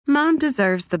Mom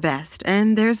deserves the best,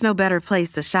 and there's no better place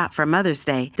to shop for Mother's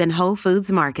Day than Whole Foods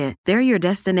Market. They're your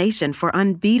destination for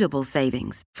unbeatable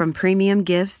savings, from premium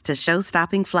gifts to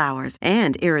show-stopping flowers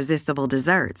and irresistible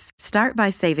desserts. Start by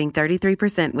saving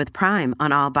 33% with Prime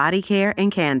on all body care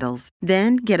and candles.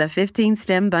 Then get a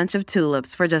 15-stem bunch of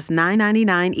tulips for just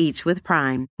 $9.99 each with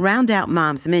Prime. Round out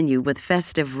Mom's menu with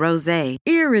festive rosé,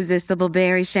 irresistible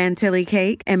berry chantilly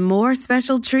cake, and more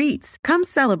special treats. Come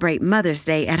celebrate Mother's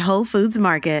Day at Whole Foods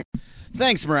Market.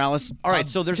 Thanks, Morales. All right,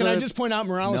 so Can I just point out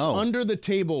Morales under the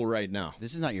table right now?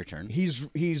 This is not your turn. He's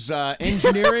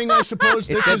engineering, I suppose.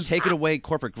 It said take it away,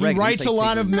 Corporate Greg. He writes a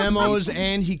lot of memos,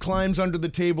 and he climbs under the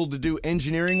table to do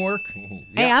engineering work.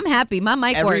 Hey, I'm happy. My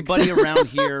mic Everybody works. around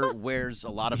here wears a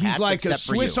lot of hats. He's like a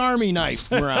Swiss for you. Army knife,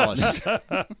 Morales.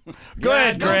 Go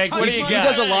ahead, Greg. What do you got? He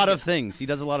does a lot of things.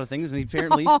 And he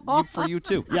apparently for you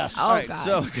too. Yes. All right. God.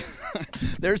 So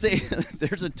there's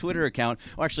a Twitter account,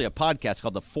 or actually a podcast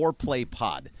called the Foreplay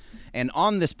Pod, and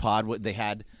on this pod, they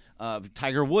had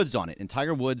Tiger Woods on it, and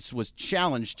Tiger Woods was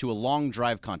challenged to a long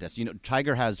drive contest. You know,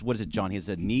 Tiger has, what is it, John? He has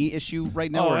a knee issue right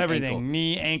now. Oh, or everything: ankle?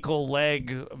 knee, ankle,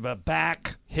 leg,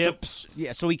 back, hips.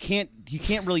 So he can't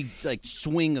really like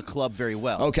swing a club very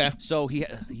well. Okay. So he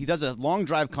does a long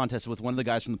drive contest with one of the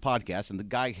guys from the podcast, and the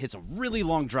guy hits a really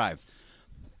long drive.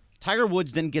 Tiger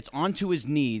Woods then gets onto his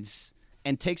knees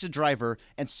and takes a driver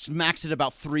and smacks it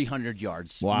about 300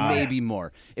 yards, maybe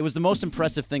more. It was the most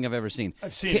impressive thing I've ever seen.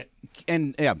 I've seen it.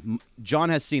 And yeah, John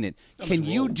has seen it. Can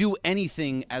you do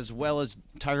anything as well as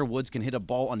Tiger Woods can hit a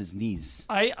ball on his knees?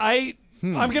 I'm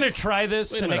going to try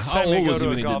this the next how time we old go was he to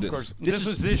when a he golf did this? course. This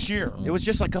was this year. It was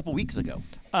just like a couple weeks ago.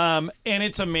 And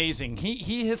it's amazing.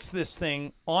 He hits this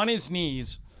thing on his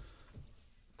knees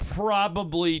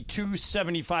probably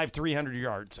 275, 300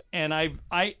 yards. And I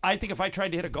think if I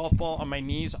tried to hit a golf ball on my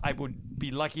knees, I would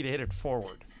be lucky to hit it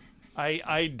forward.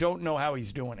 I don't know how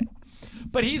he's doing it.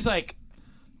 But he's like,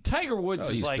 Tiger Woods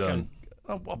is he's like, done.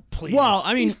 please. Well,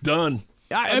 I mean, He's done.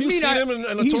 I mean, seen him in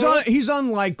a tournament? he's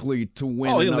unlikely to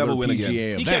win He'll another never win PGA again.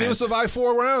 event. He can't even survive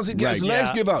 4 rounds. He gets his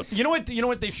legs give out. You know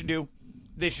what they should do?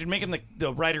 They should make him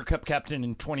the Ryder Cup captain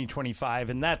in 2025,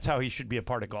 and that's how he should be a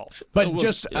part of golf. But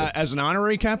just as an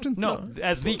honorary captain? No,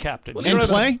 as the captain. And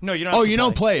play? No, you don't. Have to you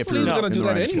don't play if Well, you're he was going to do in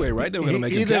the that right anyway, shape. right? They were going to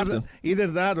make him captain. Either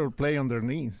that or play on their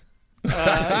knees.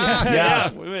 Yeah.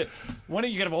 Why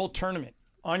don't you get a whole tournament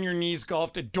on your knees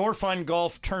golf, a Dorfine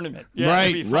golf tournament? Yeah,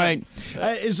 that'd be Right.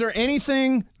 fun. Is there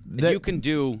anything that you can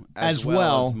do as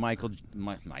well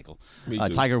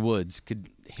as Tiger Woods could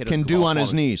hit can a do golf on his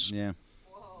ball. knees? Yeah.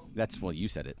 You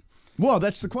said it. Well,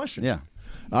 that's the question. Yeah.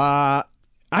 I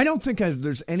don't think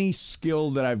there's any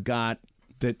skill that I've got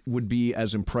that would be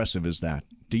as impressive as that.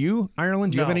 Do you,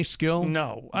 Ireland? Do you have any skill?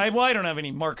 No. I don't have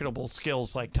any marketable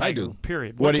skills like Tiger, do.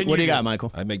 period. What can do you got, Michael?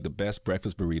 I make the best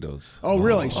breakfast burritos. Oh,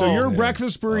 really? So your yeah.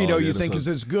 breakfast burrito you yeah, think is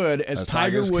as good as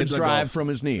Tiger Tiger's Woods' hit the drive golf. from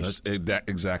his knees?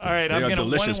 Exactly. All right, They I'm are gonna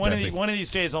delicious, one Pepe. of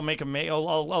these days I'll make him.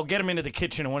 I'll get him into the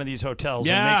kitchen in one of these hotels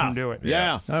and Yeah. make him do it.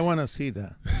 Yeah. I want to see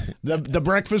that. The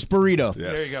breakfast burrito.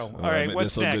 Yes. There you go. Oh, All right, man,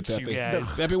 what's they're so next, good, you Pepe.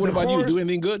 guys? Pepe, what about you? Do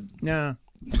anything good? Yeah.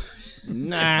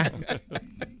 Nah.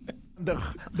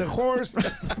 The horse. All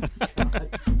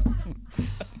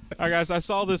right, guys, I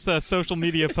saw this social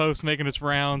media post making its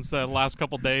rounds the last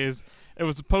couple days.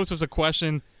 The post was a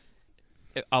question: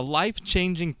 a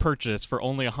life-changing purchase for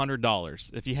only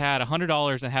 $100. If you had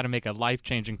 $100 and had to make a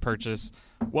life-changing purchase,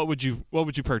 what would you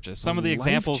purchase? Some of the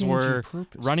examples were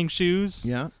running shoes,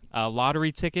 a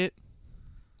lottery ticket,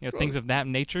 things of that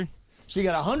nature. So you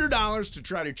got $100 to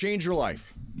try to change your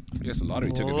life. I guess a lottery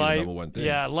ticket would be the number one thing.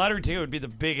 Yeah, lottery ticket would be the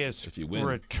biggest if you win.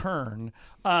 return.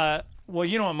 Well,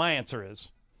 you know what my answer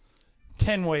is?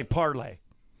 10-way parlay.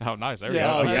 Oh, nice. There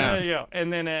Yeah, we go. yeah.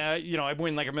 And then, I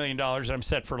win like $1 million and I'm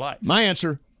set for life. My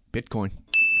answer, Bitcoin.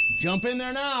 Jump in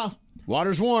there now.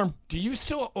 Water's warm. Do you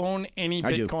still own any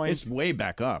I Bitcoin? do. It's way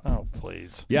back up. Oh,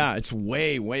 please. Yeah, it's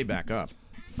way, way back up.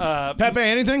 Pepe,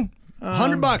 anything?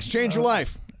 $100, change your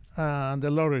life. The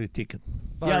lottery ticket.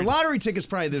 Yeah, lottery ticket's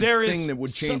probably the thing that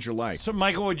would change your life. So,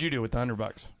 Michael, what'd you do with the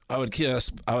 $100? I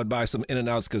would buy some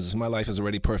In-N-Outs because my life is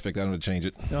already perfect. I don't want to change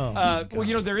it.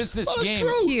 Well, there is this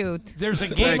game. Cute. There's a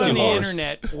game Thank on you, the Horace.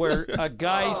 internet where a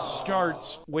guy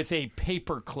starts with a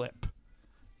paper clip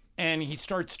and he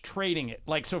starts trading it.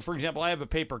 Like, so for example, I have a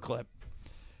paper clip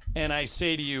and I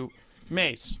say to you,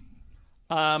 Mace,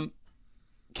 can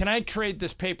I trade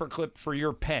this paper clip for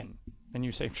your pen? And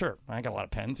you say, sure, I got a lot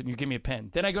of pens, and you give me a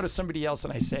pen. Then I go to somebody else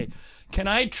and I say, can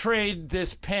I trade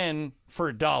this pen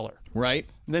for $1? Right.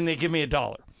 Then they give me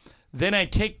 $1. Then I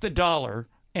take the $1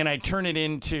 and I turn it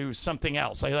into something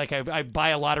else. I buy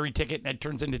a lottery ticket and it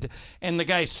turns into, and the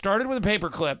guy started with a paper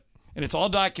clip and it's all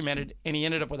documented, and he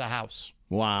ended up with a house.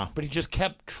 Wow. But he just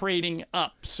kept trading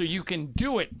up. So you can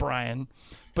do it, Brian,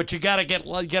 but you got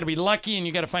to be lucky, and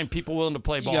you got to find people willing to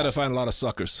play ball. You got to find a lot of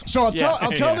suckers. So I'll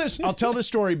tell this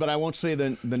story, but I won't say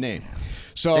the name.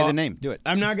 So Say the name. Do it.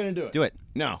 I'm not going to do it. Do it.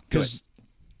 No, because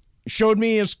showed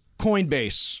me his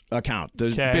Coinbase account, the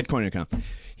Okay. Bitcoin account.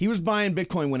 He was buying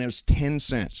Bitcoin when it was 10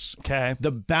 cents. Okay.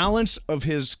 The balance of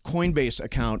his Coinbase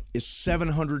account is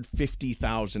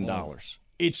 $750,000.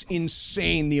 It's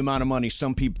insane the amount of money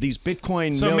some people, these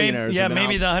Bitcoin millionaires.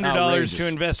 Maybe the $100 outrageous. to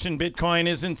invest in Bitcoin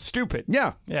isn't stupid.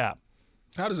 Yeah. Yeah.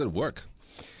 How does it work?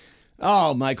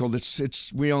 Oh, Michael,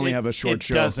 we only have a short it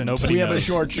show. doesn't. Nobody we have a knows.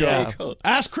 short show. Yeah.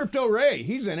 Ask Crypto Ray.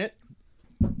 He's in it.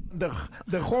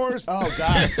 The horse. Oh,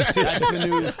 God. That's the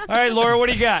new. All right, Laura, what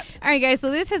do you got? All right, guys. So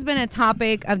this has been a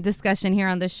topic of discussion here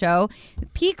on the show.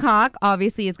 Peacock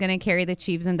obviously is going to carry the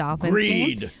Chiefs and Dolphins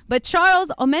Agreed. game, but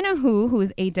Charles Omenihu, who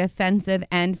is a defensive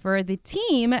end for the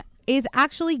team, is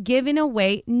actually giving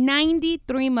away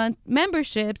 93-month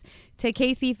memberships to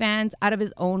KC fans out of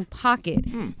his own pocket.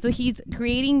 So he's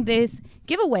creating this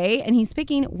giveaway, and he's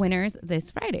picking winners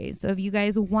this Friday. So if you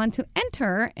guys want to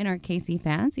enter in our KC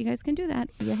fans, you guys can do that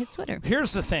via his Twitter.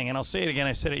 Here's the thing, and I'll say it again.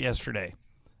 I said it yesterday,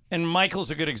 and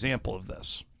Michael's a good example of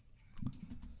this.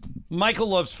 Michael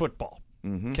loves football.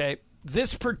 Okay,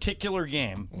 this particular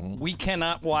game we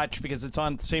cannot watch because it's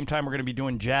on at the same time we're going to be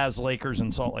doing Jazz Lakers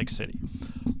in Salt Lake City.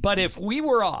 But if we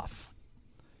were off,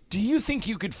 do you think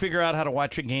you could figure out how to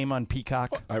watch a game on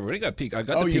Peacock? I already got Peacock. I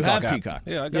got Oh, the you Peacock have app. Peacock.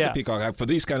 Yeah, I got the Peacock app for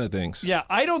these kind of things. Yeah,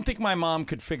 I don't think my mom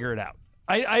could figure it out.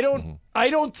 I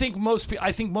don't think most people.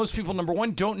 I think most people, number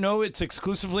one, don't know it's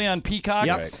exclusively on Peacock,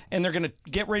 Yep. Right. and they're going to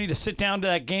get ready to sit down to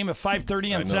that game at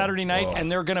 5:30 on know. Saturday night, Oh. and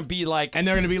they're going to be like, And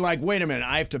they're going to be like, wait a minute,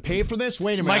 I have to pay for this?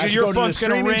 Wait a minute, I Michael, have your to go phone's to the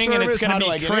going to streaming ring, and it's service? going How to do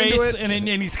be I get into Trace, it?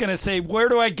 and he's going to say, where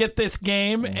do I get this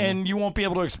game? And you won't be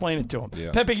able to explain it to him.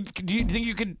 Yeah. Pepe, do you think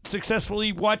you could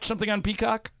successfully watch something on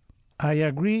Peacock? I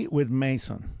agree with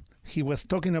Mason. He was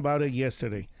talking about it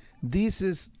yesterday. This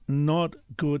is not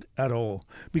good at all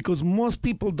because most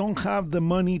people don't have the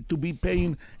money to be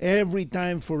paying every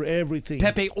time for everything.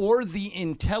 Pepe, or the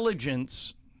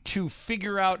intelligence to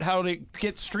figure out how to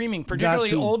get streaming, particularly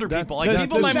too. older That- people. Like the-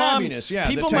 people the my mom, savviness, yeah,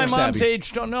 the people my tech mom's savvy.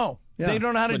 age don't know. Yeah. They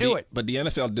don't know how to do it. But the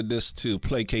NFL did this to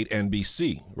placate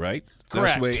NBC, right? Correct.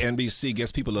 That's the way NBC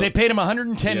gets people They up. paid him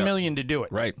 $110 Yeah. million to do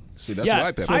it. Right. See, that's Yeah,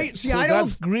 why, Pepe. I So don't.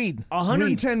 that's greed.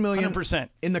 110 million 100%.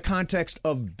 in the context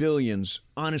of billions.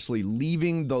 Honestly,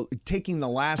 taking the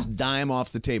last dime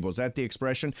off the table. Is that the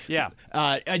expression? Yeah.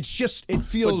 It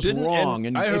feels didn't- wrong,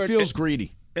 and and I it heard feels it-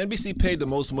 greedy. NBC paid the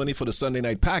most money for the Sunday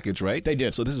night package, right? They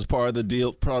did. So this is part of the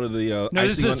deal, part of the No,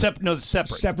 this icing is on- this is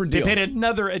separate. Separate deal. They paid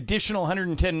another additional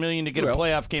 $110 million to get Well, a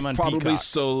playoff game on probably Peacock.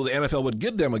 so the NFL would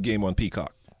give them a game on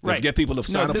Peacock. Right. To get people to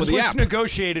sign up this for the was app.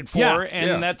 negotiated for, Yeah. and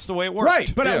Yeah. that's the way it worked.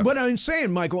 Right, but Yeah. what I'm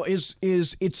saying, Michael, is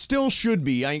it still should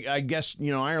be. I guess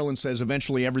Ireland says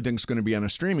eventually everything's going to be on a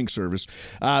streaming service.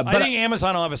 I But think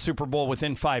Amazon will have a Super Bowl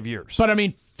within 5 years. But I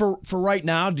mean, for right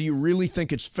now, do you really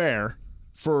think it's fair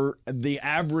for the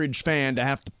average fan to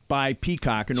have to buy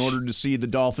Peacock in order to see the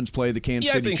Dolphins play the Kansas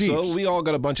Yeah, I City think Chiefs? so. We all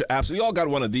got a bunch of apps. We all got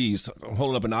one of these. I'm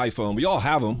holding up an iPhone. We all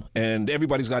have them, and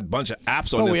everybody's got a bunch of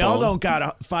apps on But their we phone. all don't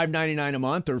got $5.99 a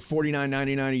month or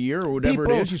 $49.99 a year or whatever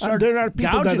People, it is. You start there are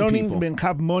people that gouging don't people. even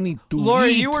have money to Laura,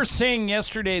 eat. you were saying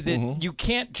yesterday that you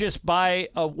can't just buy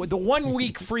the 1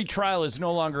 week free trial is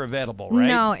no longer available, right?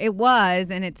 No, it was,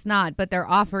 and it's not. But they're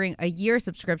offering a year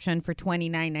subscription for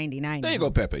 $29.99. There you go,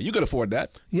 Pepe. You could afford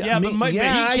that. Yeah, but he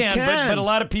can. But a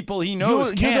lot of people he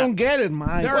knows you can't. don't get it,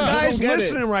 Mike. There are You guys don't get it.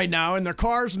 listening right now in their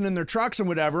cars and in their trucks and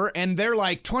whatever, and they're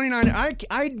like $29.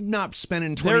 I'm not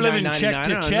spending They're living check $29.99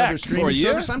 to on check. another For streaming a year?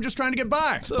 service. I'm just trying to get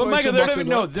by. But Michael, they're living,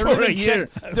 For a year.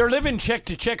 they're living check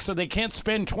to check, so they can't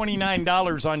spend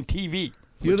 $29 on TV.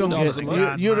 You don't get $2 a it.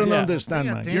 month. You don't Yeah.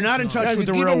 understand, Mike. You're not in touch Guys, with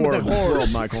the give real them the world,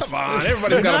 horse. Michael. Come on, everybody's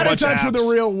You're got not a in bunch of touch with the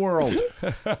apps. real world.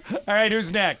 All right,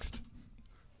 who's next?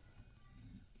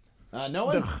 No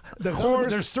one. The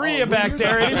horse. There's three of you back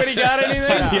there. Anybody got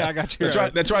anything? Yeah, I got you.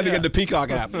 They're trying to get the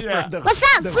Peacock app. Yeah. What's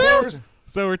up, the Flu? horse.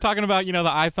 So we're talking about, the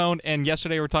iPhone, and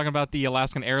yesterday we were talking about the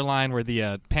Alaskan airline where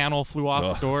the panel flew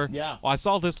off the door. Yeah. Well, I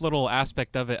saw this little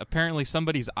aspect of it. Apparently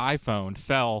somebody's iPhone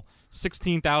fell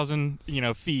 16,000,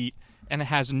 feet, and it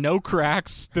has no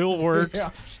cracks, still works. Yeah,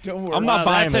 still works. I'm not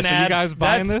Wow, buying that's this. an Are you ad. guys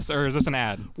buying That's- this, or is this an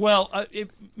ad? Well,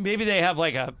 maybe they have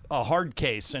like a hard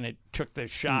case and it took the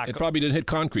shock. It probably didn't hit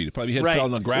concrete. It probably fell on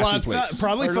a Well, grassy it place.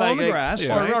 probably Or fell like on the grass. or,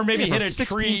 right? or maybe Yeah, hit for a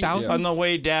tree 16,000? on the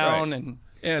way down. Right. And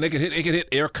Yeah, and it could hit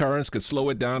air currents, could slow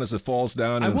it down as it falls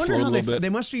down I and wonder float a how little bit. they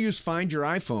must have used Find Your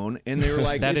iPhone, and they were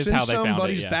like, That it's is in how they found it,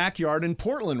 somebody's yeah. backyard in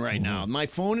Portland right now. My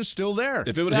phone is still there.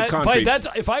 If it would hit concrete.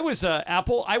 If I was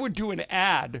Apple, I would do an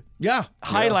ad Yeah.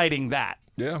 highlighting that.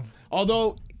 Yeah.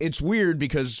 Although it's weird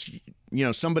because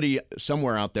somebody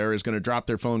somewhere out there is going to drop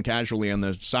their phone casually on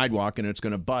the sidewalk and it's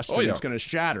going to bust and it's going to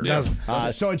shatter. Yeah.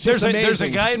 So it's There's just amazing. there's a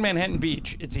guy in Manhattan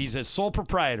Beach. He's a sole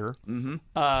proprietor,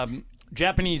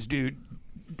 Japanese dude.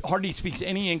 Hardly speaks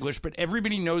any English, but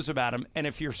everybody knows about him. And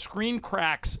if your screen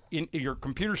cracks, in your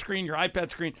computer screen, your iPad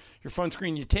screen, your phone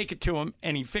screen, you take it to him,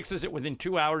 and he fixes it within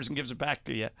 2 hours and gives it back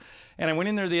to you. And I went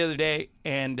in there the other day,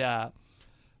 and I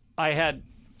had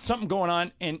something going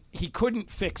on, and he couldn't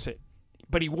fix it,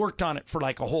 but he worked on it for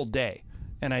like a whole day.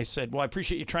 And I said, well, I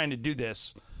appreciate you trying to do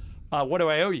this. What do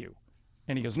I owe you?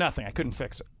 And he goes, nothing. I couldn't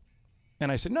fix it.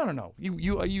 And I said, no.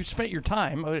 You spent your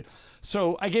time.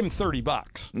 So I gave him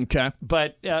 $30. Okay.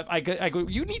 But I go,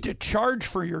 you need to charge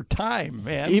for your time,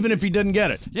 man. Even if he didn't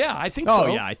get it. Yeah, I think Oh,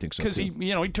 so. yeah, I think so, Because too.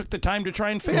 he took the time to try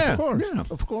and fix Yeah.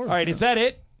 it. Of course. All right, is that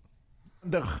it?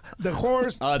 The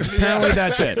horse. Apparently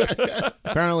that's it.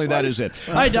 Apparently that is it.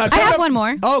 All right, I have one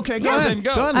more. Okay, go ahead. then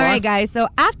go. Go ahead, All Laura. right, guys. So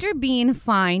after being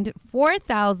fined more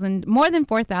than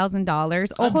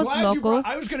 $4,000, I'm Ojos glad you Locos. brought-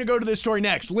 I was going to go to this story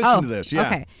next. Listen to this. Yeah.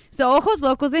 Okay. So Ojos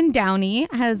Locos in Downey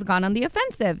has gone on the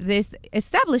offensive. This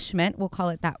establishment, we'll call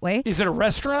it that way. Is it a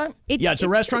restaurant? Yeah, it's a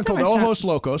restaurant called restaurant. Ojos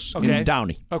Locos Okay. in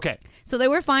Downey. Okay. So they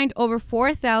were fined over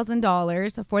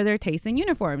 $4,000 for their taste in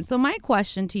uniforms. So my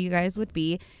question to you guys would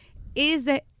be, is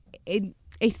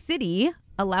a city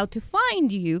allowed to fine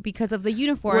you because of the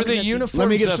uniforms? Were the Let me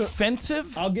uniforms get some-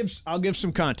 offensive? I'll give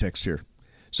some context here.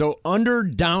 So under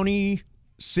Downey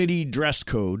City dress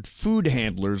code, food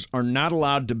handlers are not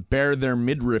allowed to bare their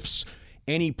midriffs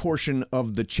any portion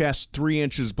of the chest 3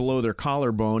 inches below their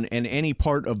collarbone and any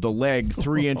part of the leg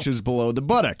 3 inches below the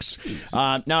buttocks.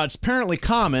 Now, it's apparently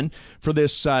common for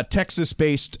this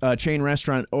Texas-based chain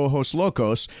restaurant, Ojos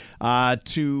Locos,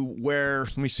 to wear,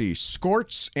 let me see,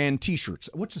 skirts and T-shirts.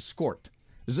 What's a skirt?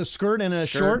 Is it a skirt and a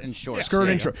short? and shorts. Skirt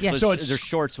Yeah, and yeah. short. Yeah. So it's they're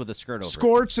shorts with a skirt over. it.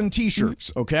 skirts and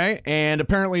T-shirts, okay? And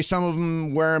apparently some of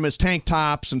them wear them as tank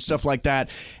tops and stuff like that.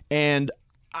 And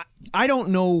I don't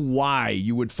know why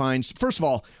you would find. First of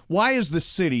all, why is the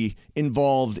city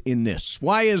involved in this?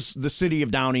 Why is the city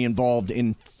of Downey involved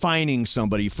in fining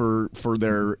somebody for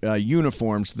their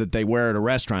uniforms that they wear at a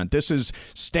restaurant? This is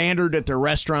standard at their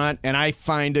restaurant, and I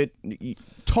find it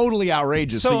totally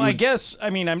outrageous. So that you- I guess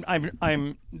I'm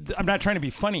not trying to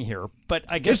be funny here, but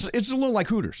I guess it's a little like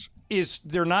Hooters. is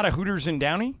there not a Hooters in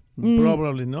Downey?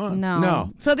 Probably not.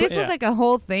 No. So this Yeah. was like a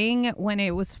whole thing when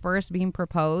it was first being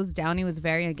proposed. Downey was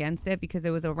very against it because it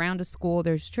was around a school.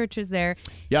 There's churches there.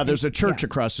 Yeah, there's a church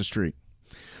across the street.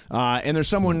 And there's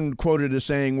someone quoted as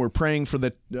saying, we're praying for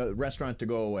the restaurant to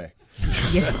go away.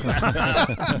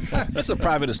 That's a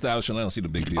private establishment. I don't see the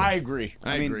big deal. I agree.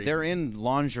 I mean, they're in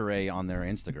lingerie on their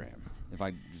Instagram.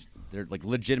 They're like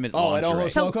legitimate Oh, at lingerie.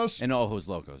 Ojos Locos? And Ojos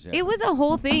Locos, yeah. It was a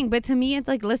whole thing, but to me, it's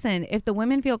like, listen, if the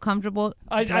women feel comfortable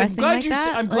I'm dressing glad like you that,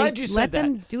 said- I'm glad you said let that.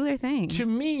 them do their thing. To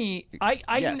me, I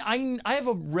have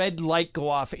a red light go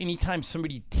off anytime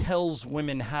somebody tells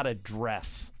women how to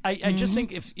dress. I just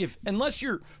think if unless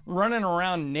you're running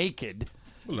around naked,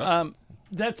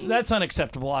 that's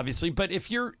unacceptable, obviously. But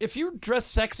if you're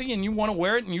dressed sexy and you want to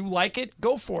wear it and you like it,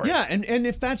 go for it. Yeah, and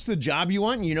if that's the job you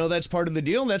want, and you know that's part of the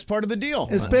deal, that's part of the deal.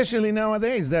 Especially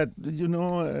nowadays, that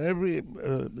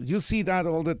you see that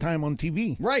all the time on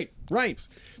TV. Right.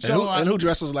 And who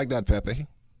dresses like that, Pepe?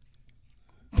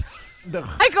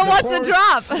 Michael wants to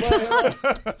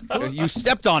drop. You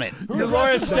stepped on it.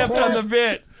 Laura stepped on the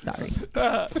bit. Sorry.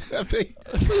 Pepe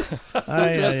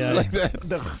Aye, dresses aye, aye. like that.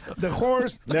 The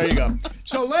horse. There you go.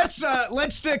 So let's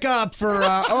stick up for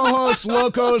Ojos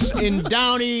Locos in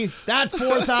Downey. That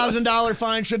 $4,000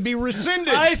 fine should be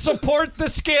rescinded. I support the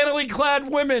scantily clad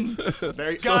women.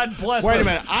 God bless Wait them. a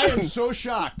minute. I am so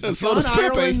shocked. And so John does Pepe.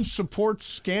 Ireland supports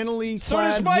scantily So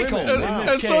clad does Michael. women. And- Wow.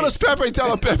 And so does Pepe.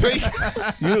 Tell him, Pepe.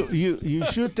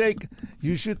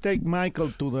 You should take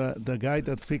Michael to the guy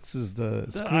that fixes the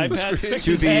The screen. iPad fixes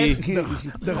To the- head.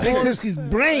 The fixes his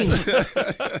brain.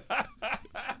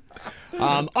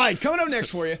 All right, coming up next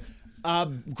for you.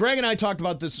 Greg and I talked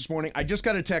about this morning. I just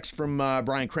got a text from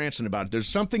Brian Cranston about it. There's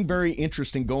something very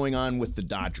interesting going on with the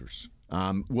Dodgers.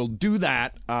 We'll do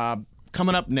that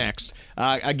coming up next.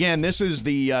 Again, this is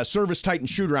the Service Titan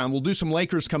shoot-around. We'll do some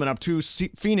Lakers coming up, too.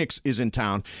 Phoenix is in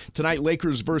town. Tonight,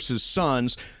 Lakers versus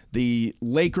Suns. The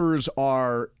Lakers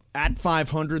are at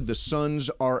 500. The Suns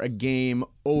are a game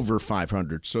over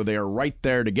 500, so they are right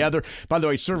there together. By the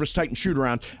way, Service Titan shoot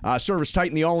around. Service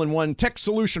Titan, the all-in-one tech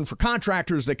solution for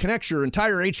contractors that connects your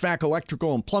entire HVAC,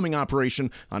 electrical, and plumbing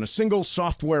operation on a single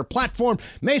software platform.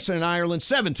 Mason in Ireland,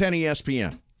 710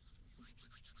 ESPN.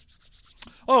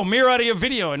 Oh, Mirror Audio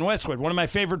Video in Westwood, one of my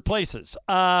favorite places.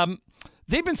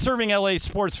 They've been serving LA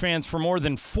sports fans for more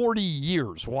than 40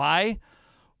 years. Why?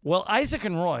 Well, Isaac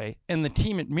and Roy and the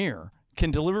team at Mirror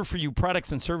can deliver for you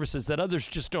products and services that others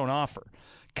just don't offer.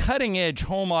 Cutting-edge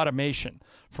home automation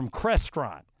from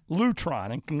Crestron,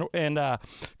 Lutron, and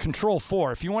Control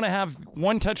 4. If you want to have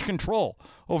one-touch control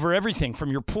over everything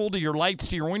from your pool to your lights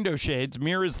to your window shades,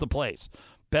 Mirror is the place.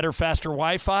 Better, faster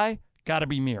Wi-Fi? Gotta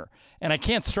be Mirror. And I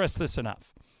can't stress this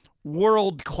enough.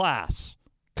 World-class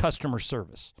customer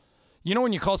service. You know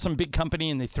when you call some big company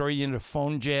and they throw you into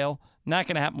phone jail? Not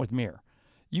going to happen with Mirror.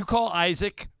 You call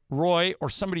Isaac, Roy, or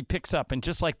somebody picks up, and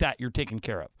just like that, you're taken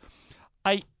care of.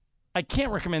 I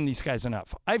can't recommend these guys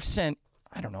enough. I've sent,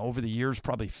 I don't know, over the years,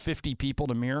 probably 50 people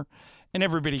to Mirror, and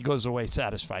everybody goes away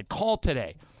satisfied. Call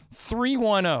today,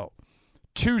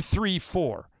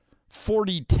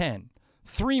 310-234-4010.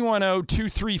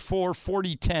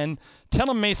 310-234-4010. Tell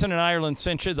them Mason and Ireland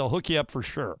sent you. They'll hook you up for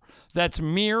sure. That's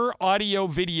Mirror Audio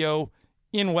Video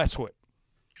in Westwood.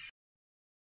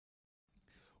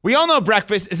 We all know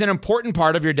breakfast is an important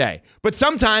part of your day, but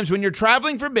sometimes when you're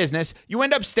traveling for business, you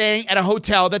end up staying at a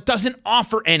hotel that doesn't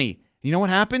offer any. You know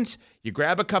what happens? You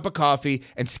grab a cup of coffee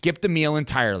and skip the meal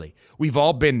entirely. We've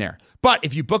all been there. But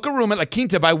if you book a room at La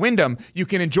Quinta by Wyndham, you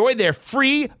can enjoy their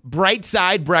free Bright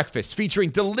Side breakfast featuring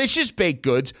delicious baked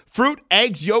goods, fruit,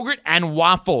 eggs, yogurt, and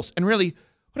waffles. And really,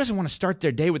 who doesn't want to start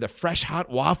their day with a fresh, hot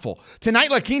waffle?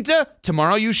 Tonight, La Quinta,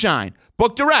 tomorrow you shine.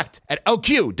 Book direct at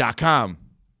lq.com.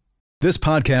 This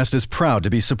podcast is proud to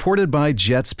be supported by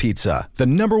Jets Pizza, the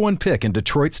 #1 pick in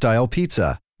Detroit-style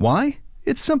pizza. Why?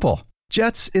 It's simple.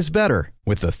 Jets is better.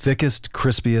 With the thickest,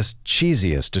 crispiest,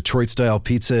 cheesiest Detroit-style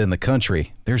pizza in the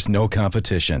country, there's no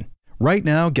competition. Right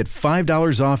now, get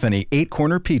 $5 off any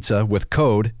 8-corner pizza with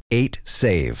code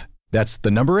 8SAVE. That's the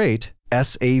number 8,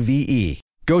 S-A-V-E.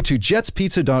 Go to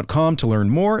jetspizza.com to learn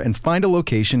more and find a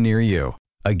location near you.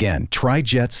 Again, try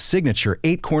Jet's signature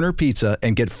 8-corner pizza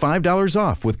and get $5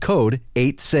 off with code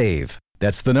 8SAVE.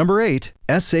 That's the number 8,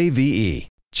 S-A-V-E.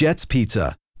 Jet's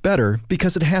Pizza. Better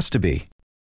because it has to be.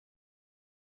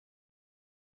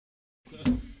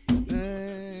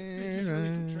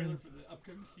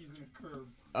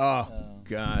 Oh,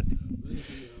 God.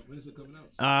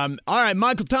 All right,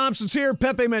 Michael Thompson's here.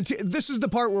 Pepe Mantilla. This is the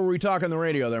part where we talk on the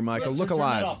radio there, Michael. Look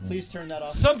alive. Please turn that off.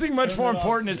 Something much more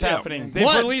important is happening. They've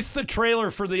What? released the trailer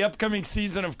for the upcoming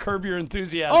season of Curb Your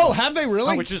Enthusiasm. Oh, have they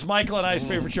really? Which is Michael and I's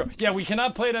favorite show. Yeah, we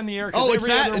cannot play it on the air because Oh, it's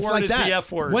every that. other It's word like is that. the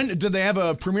F word. When do they have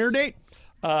a premiere date?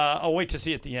 I'll wait to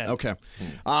see at the end. Okay.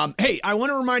 Hey, I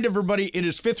want to remind everybody it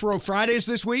is Fifth Row Fridays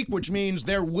this week, which means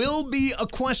there will be a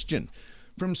question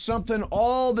from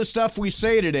all the stuff we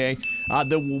say today that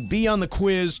will be on the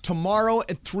quiz tomorrow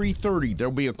at 3:30.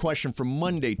 There'll be a question from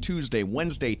Monday, Tuesday,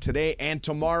 Wednesday, today, and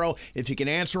tomorrow. If you can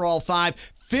answer all 5,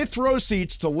 fifth row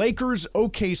seats to Lakers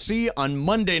OKC on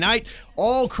Monday night,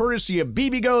 all courtesy of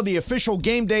BBGO, the official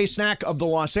game day snack of the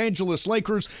Los Angeles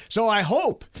Lakers. So I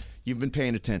hope you've been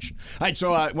paying attention. All right,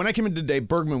 so when I came in today,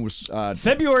 Bergman was...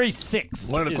 February 6th.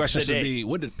 One of the questions should be,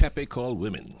 what did Pepe call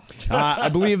women? I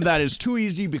believe that is too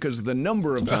easy because of the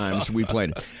number of times we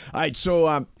played it. All right,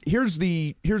 so here's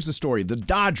the story. The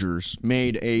Dodgers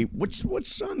made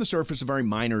what's on the surface a very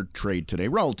minor trade today,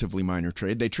 relatively minor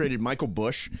trade. They traded Michael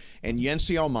Busch and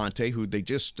Yency Almonte, who they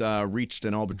just reached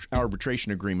an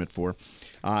arbitration agreement for.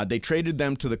 They traded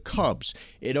them to the Cubs.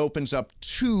 It opens up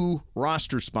 2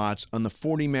 roster spots on the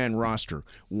 40-man roster.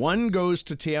 One goes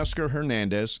to Teoscar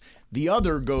Hernandez. The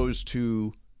other goes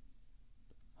to...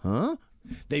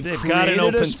 They've got created an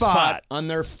open a spot spot on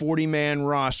their 40-man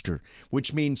roster,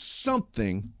 which means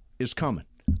something is coming.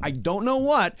 I don't know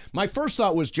what. My first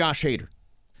thought was Josh Hader.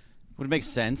 Would make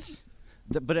sense.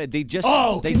 But they just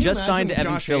can you signed imagine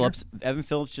Evan Josh Phillips. Evan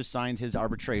Phillips just signed his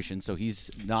arbitration, so he's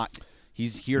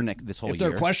here this whole year. If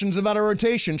there are questions about a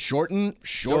rotation, shorten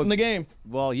the game.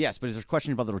 Well, yes, but if there's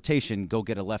questions about the rotation, go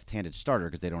get a left-handed starter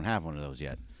because they don't have one of those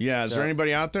yet. Yeah, is there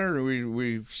anybody out there? Are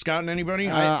we scouting anybody?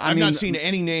 I I've mean, not seen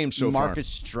any names so far.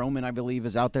 Marcus Stroman, I believe,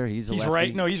 is out there. He's lefty.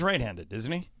 right. No, he's right-handed,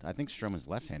 isn't he? I think Stroman's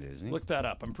left-handed, isn't he? Look that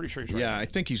up. I'm pretty sure he's right. Yeah, I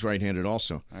think he's right-handed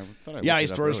also. I thought I Yeah, looked he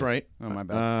it up throws earlier. right. Oh, my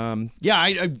bad.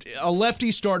 A lefty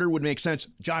starter would make sense.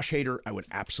 Josh Hader, I would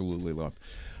absolutely love.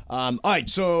 All right,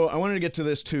 so I wanted to get to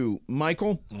this too.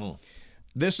 Michael,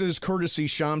 this is courtesy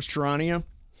Shams Charania.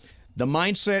 The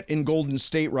mindset in Golden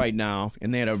State right now,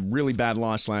 and they had a really bad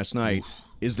loss last night,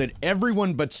 is that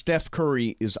everyone but Steph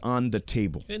Curry is on the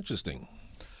table. Interesting.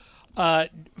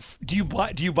 Do you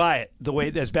buy it the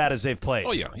way as bad as they've played?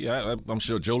 Oh, yeah. I'm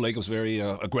sure Joe Lacob's a very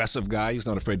aggressive guy. He's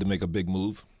not afraid to make a big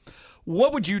move.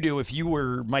 What would you do if you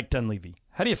were Mike Dunleavy?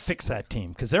 How do you fix that team?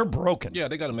 Because they're broken. Yeah,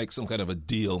 they got to make some kind of a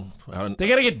deal. They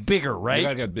got to get bigger, right? They got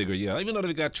to get bigger, yeah. Even though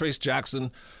they got Trace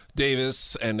Jackson,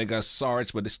 Davis, and they got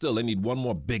Sarge, but they need one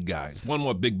more big guy, one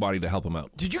more big body to help them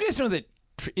out. Did you guys know that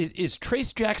is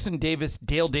Trace Jackson Davis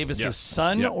Dale Davis'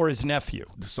 son or his nephew?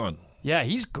 The son. Yeah,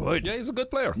 he's good. Yeah, he's a good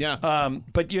player. Yeah.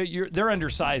 But they're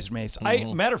undersized, Mace.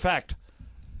 Matter of fact,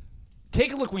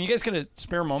 take a look when you guys get a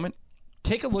spare moment.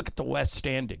 Take a look at the West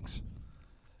standings.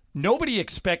 Nobody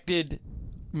expected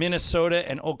Minnesota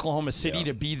and Oklahoma City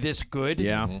to be this good.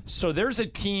 Yeah. So there's a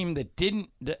team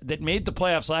that made the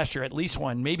playoffs last year, at least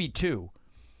one, maybe two,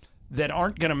 that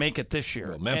aren't going to make it this year.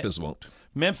 Well, Memphis won't.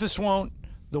 Memphis won't.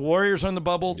 The Warriors are on the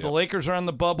bubble. Yep. The Lakers are on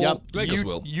the bubble. Yep. Lakers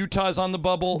will. Utah's on the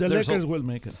bubble. The Lakers will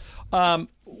make it.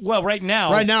 Well, right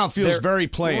now it feels very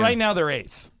play-in. Right now they're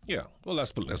 8th. Yeah. Well,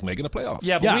 let's make it the playoffs.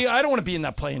 Yeah, but I don't want to be in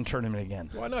that play-in tournament again.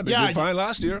 Why not? They did fine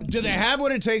last year. Do they have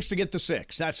what it takes to get the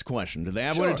 6? That's the question. Do they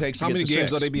have what it takes to get the 6? How many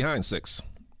games are they behind 6?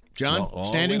 John,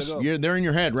 standings? They're in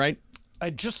your head, right? I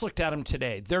just looked at them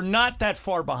today. They're not that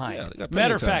far behind. Yeah, they got plenty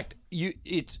Matter of of time.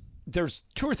 fact, there's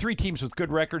 2 or 3 teams with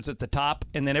good records at the top,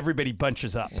 and then everybody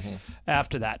bunches up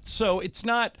after that. So it's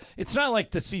not like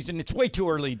the season. It's way too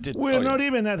early to. We're not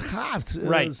even at half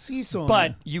season.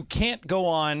 But you can't go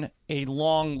on a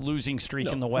long losing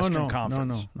streak in the Western No.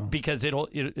 Conference because it'll.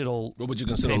 What would you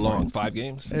consider long? 5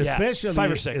 games? Especially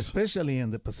 5 or 6. Especially in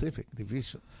the Pacific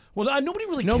Division. Well, nobody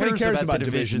really Nobody cares about about the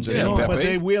divisions. divisions No, anymore. but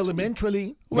they will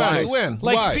eventually. Why? When?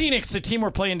 Like Why? Phoenix, the team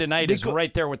we're playing tonight, is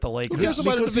right there with the Lakers. Who cares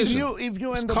about the Because division? if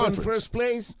you It's end up in conference. first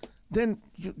place, then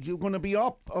you're going to be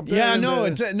up there. Yeah, in no,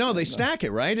 the- they stack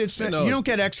it, right? It's you don't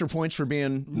get extra points for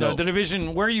being. No, the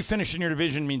division, where you finish in your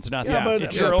division means nothing. Yeah, but-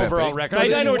 it's your Yeah, overall Pepe. record.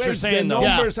 but I know what you're the saying, though.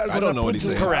 numbers are I gonna don't know what put he's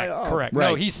you saying. high Correct, up. correct. Right.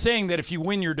 No, he's saying that if you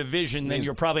win your division, then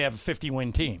you'll probably have a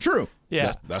 50-win team. True.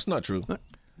 Yeah. That's not true.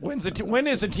 When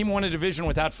has a team won a division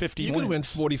without 50 You wins? can win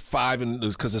 45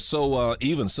 because it's so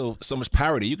even, so much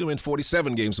parity. You can win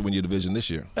 47 games to win your division this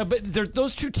year. But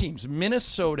those 2 teams,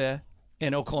 Minnesota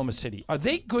and Oklahoma City, are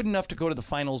they good enough to go to the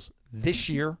finals this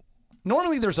year?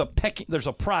 Normally, there's a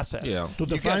process. Yeah. To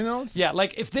the finals? Yeah,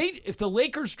 like if the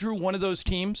Lakers drew one of those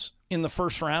teams in the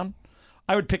first round,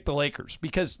 I would pick the Lakers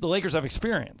because the Lakers have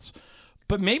experience.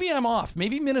 But maybe I'm off.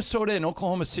 Maybe Minnesota and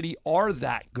Oklahoma City are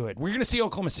that good. We're going to see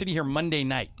Oklahoma City here Monday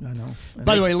night. I know.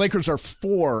 By the way, Lakers are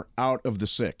 4 out of the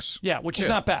 6. Yeah, which is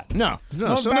not bad. No,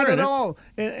 Not so bad they're in at it. all.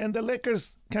 And the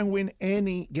Lakers can win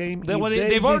any game Well, if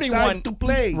they've already decide won to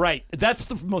play. Right. That's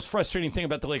the most frustrating thing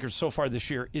about the Lakers so far this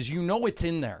year is it's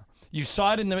in there. You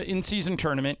saw it in the in-season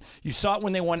tournament. You saw it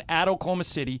when they won at Oklahoma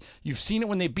City. You've seen it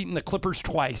when they've beaten the Clippers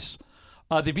twice.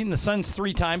 They've beaten the Suns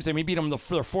 3 times. They may beat them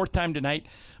for their 4th time tonight.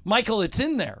 Michael, it's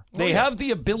in there. They have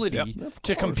the ability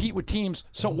to compete with teams.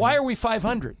 So why are we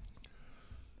 500?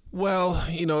 Well,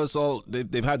 it's all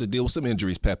they've had to deal with some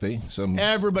injuries, Pepe.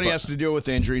 Everybody has to deal with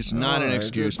injuries. Not an All right,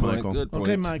 excuse, good point, Michael. Good point.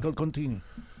 Okay, Michael, continue.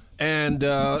 And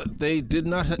they did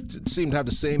not seem to have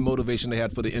the same motivation they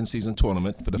had for the in-season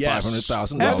tournament for the Yes.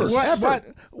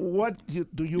 $500,000. What do you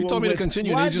You told me to always-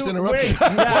 continue, why and you just do- interrupted. wait,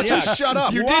 Why don't you shut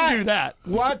up? You did do that.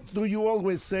 What do you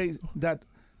always say that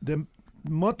the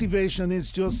motivation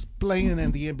is just playing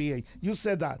in the NBA? You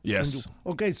said that. Yes.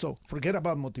 Okay, so forget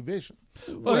about motivation.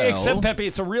 Okay, except Pepe,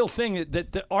 it's a real thing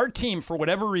that our team, for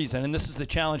whatever reason, and this is the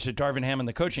challenge that Darvin Ham and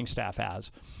the coaching staff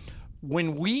has,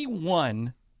 when we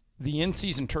won the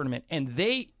in-season tournament, and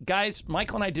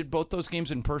Michael and I did both those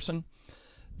games in person,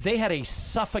 they had a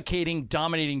suffocating,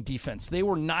 dominating defense. They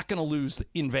were not going to lose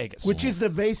in Vegas. Which is the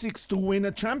basics to win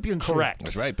a championship. correct.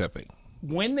 That's right, Pepe.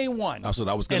 When they won, That's what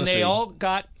I was gonna and they say. all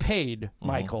got paid,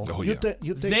 Michael, Oh, You, yeah.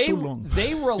 you take they too long.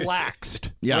 they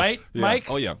relaxed, Yeah. right, Yeah. Mike?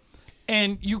 Oh, yeah.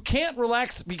 And you can't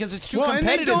relax because it's too Well, and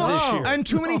they competitive don't, this year. and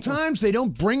too many times they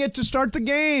don't bring it to start the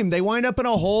game. They wind up in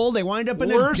a hole. They wind up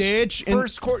in a ditch. and-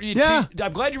 first quarter. Yeah.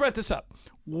 I'm glad you brought this up.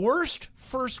 Worst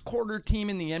first quarter team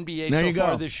in the NBA There so you go.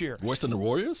 far this year. Worse than the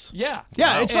Warriors? Yeah.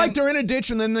 Yeah, it's And like they're in a ditch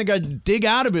and then they got to dig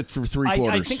out of it for 3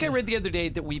 quarters. I think I read the other day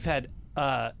that we've had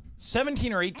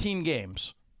 17 or 18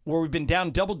 games where we've been down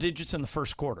double digits in the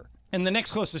first quarter. And the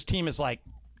next closest team is like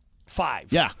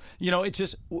 5. Yeah. It's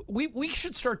just we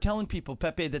should start telling people,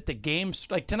 Pepe, that the games,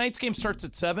 like tonight's game starts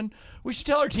at 7. We should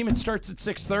tell our team it starts at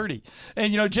 6:30,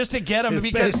 and just to get them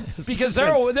because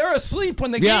they're asleep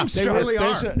when the game starts. Really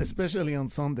especially on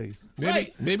Sundays.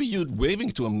 Maybe you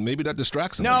waving to them. Maybe that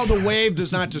distracts them. No, the wave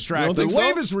does not distract. You The don't think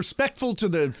wave so? is respectful to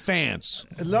the fans.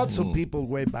 Lots of people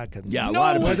wave back at me. Yeah, a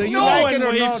lot of Whether people. you No like one it or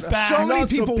waves not, back. So many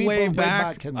lots of people wave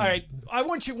back. at me. All right, I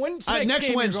want you. When's the next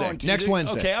game Wednesday. You're going to? Next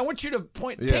Wednesday. Okay, I want you to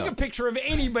take a picture of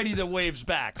anybody that waves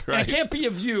back. And Right. it can't be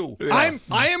of you. I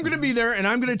am going to be there, and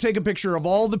I'm going to take a picture of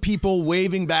all the people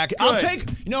waving back. I'll take.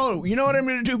 You know what I'm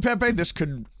going to do, Pepe? This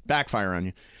could backfire on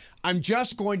you. I'm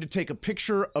just going to take a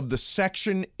picture of the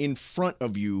section in front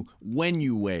of you when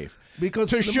you wave.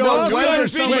 Because to the show most whether of the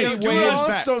somebody people- waves most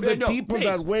back. of the people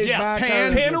that wave back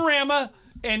are- Panorama.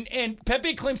 And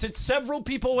Pepe claims that several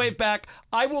people wave back.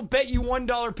 I will bet you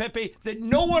 $1, Pepe, that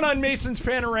no one on Mason's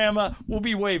Panorama will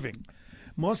be waving.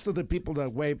 Most of the people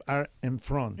that wave are in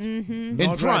front. In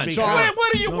front. So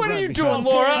What are you doing,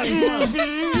 Laura?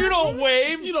 You don't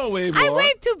wave. You don't wave, I Laura.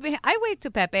 wave to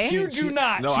Pepe. You do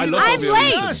not. No, I look I'm over you.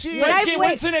 late. Listen. But I've Okay,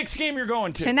 waved what's the next game you're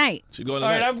going to? tonight. She's going All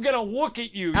right, tonight. I'm going to look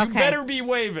at you. You Okay. better be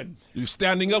waving. You're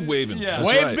standing up waving. Yeah. That's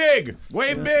wave right. big.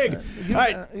 Wave big. You, All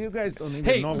right. you guys don't even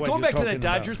Hey, know what going you're back to that talking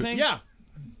Dodger about. thing. Yeah.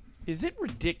 Is it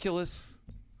ridiculous?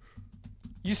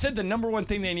 You said the number one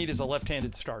thing they need is a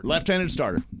left-handed starter. Left-handed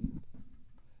starter.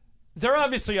 They're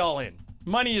obviously all in.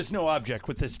 Money is no object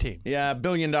with this team. Yeah, $1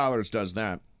 billion does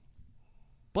that.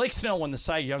 Blake Snell won the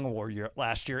Cy Young Award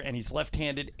last year, and he's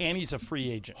left-handed, and he's a free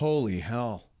agent. Holy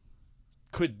hell.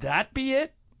 Could that be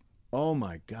it? Oh,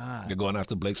 my God. You're going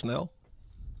after Blake Snell?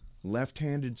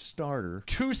 Left-handed starter.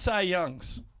 2 Cy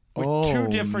Youngs with 2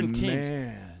 different teams.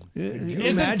 Man.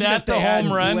 Isn't that the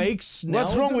home run?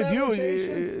 What's wrong with you?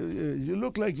 You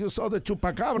look like you saw the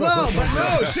chupacabra. Well,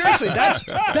 but no, seriously,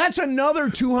 that's another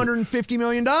 $250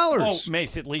 million. Oh,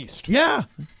 Mace, at least. Yeah.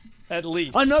 At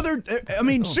least. Another, I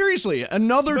mean, seriously,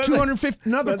 another $250,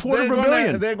 another quarter of $1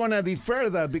 billion. They're going to defer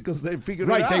that because they figured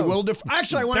it Right, out. they will defer.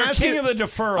 Actually, I want to They're ask king you. of the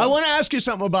deferrals. I want to ask you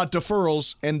something about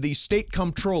deferrals and the state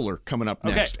comptroller coming up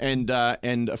Okay. next, and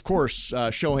of course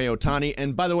Shohei Ohtani,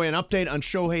 and by the way, an update on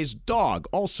Shohei's dog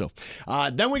also.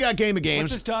 Then we got Game of Games.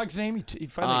 What's his dog's name? He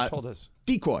finally told us.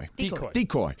 Decoy.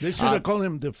 Decoy. They should have called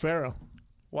him deferral.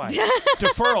 Why?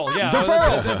 Deferral, yeah.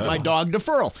 Deferral. My dog,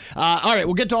 Deferral. All right,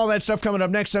 we'll get to all that stuff coming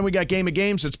up next. Then we got Game of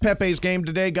Games. It's Pepe's game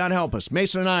today. God help us.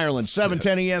 Mason and Ireland,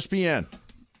 710 ESPN.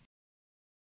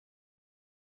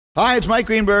 Hi, it's Mike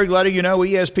Greenberg letting you know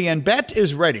ESPN Bet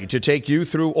is ready to take you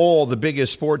through all the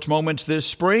biggest sports moments this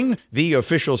spring. The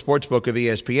official sportsbook of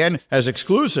ESPN has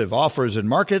exclusive offers and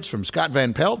markets from Scott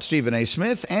Van Pelt, Stephen A.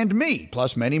 Smith, and me,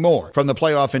 plus many more. From the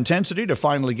playoff intensity to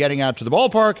finally getting out to the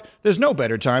ballpark, there's no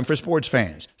better time for sports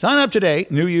fans. Sign up today.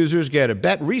 New users get a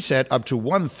bet reset up to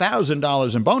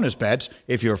 $1,000 in bonus bets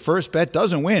if your first bet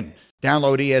doesn't win.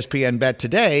 Download ESPN Bet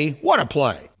today. What a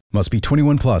play. Must be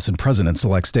 21 plus and present in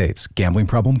select states. Gambling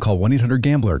problem? Call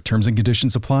 1-800-GAMBLER. Terms and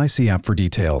conditions apply. See app for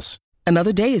details.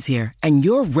 Another day is here, and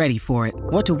you're ready for it.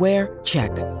 What to wear?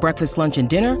 Check. Breakfast, lunch, and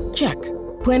dinner? Check.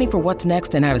 Planning for what's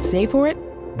next and how to save for it?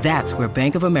 That's where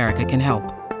Bank of America can help.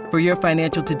 For your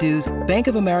financial to-dos, Bank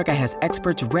of America has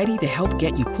experts ready to help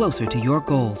get you closer to your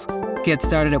goals. Get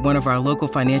started at one of our local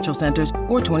financial centers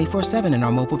or 24/7 in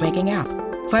our mobile banking app.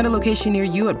 Find a location near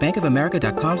you at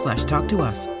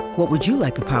bankofamerica.com/talktous. What would you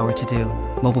like the power to do?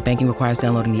 Mobile banking requires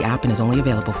downloading the app and is only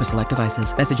available for select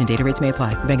devices. Message and data rates may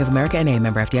apply. Bank of America N.A.,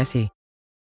 member FDIC.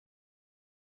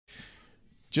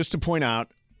 Just to point out,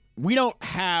 we don't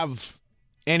have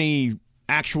any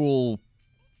actual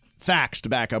facts to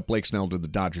back up Blake Snell to the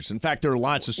Dodgers. In fact, there are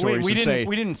lots of stories we that didn't, say...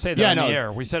 We didn't say that on the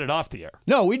air. We said it off the air.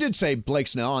 No, we did say Blake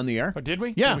Snell on the air. Oh, did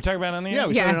we? Yeah. Did we talk about it on the air? Yeah,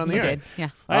 we said it on the air. Did. Yeah.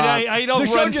 I don't the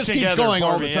show runs just keeps together going for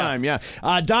all me, the time, yeah.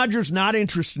 Dodgers not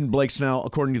interested in Blake Snell,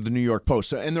 according to the New York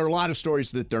Post. And there are a lot of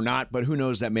stories that they're not, but who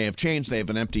knows, that may have changed. They have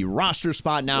an empty roster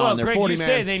spot now Well, on their Greg, 40-man. you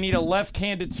say they need a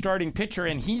left-handed starting pitcher,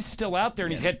 and he's still out there,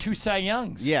 and he's got 2 Cy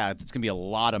Youngs. Yeah, it's going to be a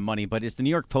lot of money. But it's the New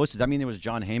York Post. Does that mean it was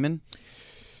John Heyman?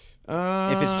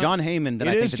 If it's John Heyman, then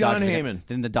I think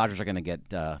the Dodgers are going to get.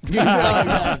 John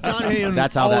Heyman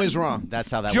that's how always wrong.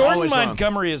 That's how that Jordan works.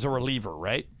 Montgomery is a reliever,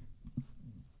 right?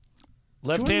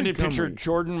 Left-handed pitcher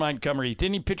Jordan Montgomery.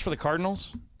 Didn't he pitch for the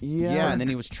Cardinals? Yeah, and then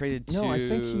he was traded to. No, I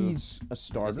think he's a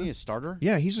starter. Isn't he a starter?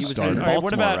 Yeah, he's a starter. In All Baltimore, right,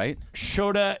 what about right?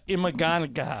 Shota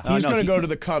Imaganaga? He's going to go to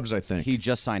the Cubs, I think. He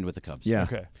just signed with the Cubs. Yeah.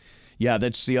 Okay. Yeah,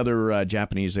 that's the other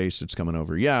Japanese ace that's coming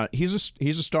over. Yeah, he's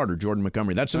a starter, Jordan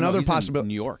Montgomery. That's another possibility.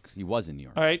 New York. He was in New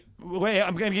York. All right. Wait,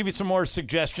 I'm going to give you some more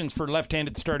suggestions for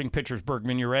left-handed starting pitchers,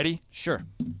 Bergman. You ready? Sure.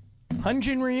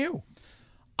 Hyun-Jin Ryu.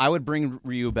 I would bring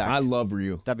Ryu back. I love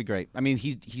Ryu. That'd be great. I mean,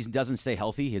 he doesn't stay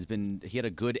healthy. He had a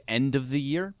good end of the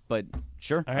year, but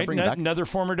sure, All I'll right, bring him back. another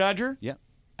former Dodger? Yeah.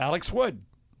 Alex Wood.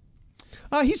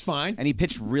 He's fine. And he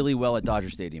pitched really well at Dodger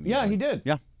Stadium. Yeah, he did.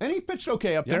 Yeah. And he pitched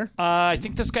okay up there. I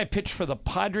think this guy pitched for the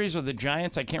Padres or the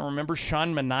Giants. I can't remember.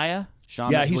 Sean Manaea.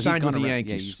 Yeah, he signed with the gone around-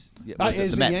 Yankees. Yeah, was it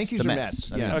Is the it Mets? Yankees The or Mets.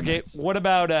 Mets? I think Yeah. it's the Okay, Mets. what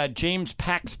about James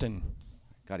Paxton?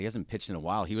 God, he hasn't pitched in a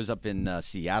while. He was up in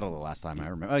Seattle the last time I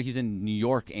remember. He's in New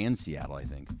York and Seattle, I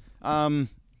think.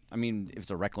 I mean, if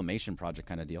it's a reclamation project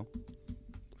kind of deal.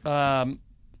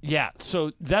 Yeah,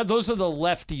 so those are the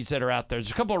lefties that are out there.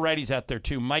 There's a couple of righties out there,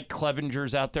 too. Mike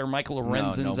Clevenger's out there. Michael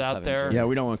Lorenzen's out there. Yeah,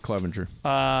 we don't want Clevenger.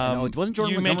 No, it wasn't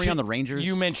Jordan you Montgomery on mentioned- the Rangers.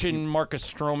 You mentioned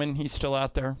Marcus Stroman. He's still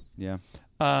out there. Yeah.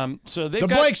 So they've The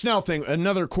got Blake Snell thing,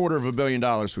 another $250 million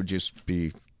would just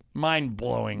be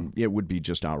mind-blowing. It would be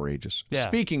just outrageous. Yeah.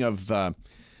 Speaking of $1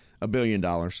 billion,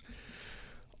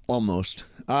 almost.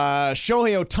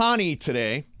 Shohei Ohtani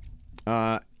today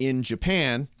in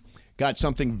Japan got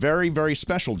something very, very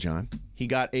special, John. He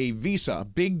got a visa, a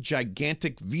big,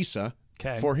 gigantic visa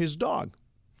for his dog.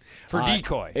 For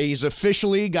Decoy. He's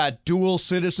officially got dual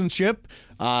citizenship,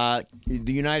 the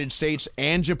United States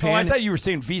and Japan. Oh, I thought you were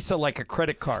saying visa like a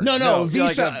credit card. No,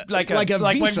 visa like like a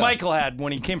when visa. Michael had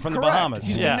when he came from Correct. the Bahamas.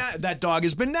 He's Yeah. been that dog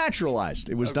has been naturalized.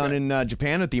 It was done in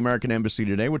Japan at the American Embassy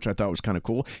today, which I thought was kind of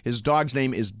cool. His dog's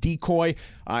name is Decoy.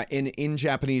 In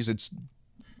Japanese, it's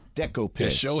Deco Pig.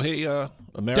 Is Shohei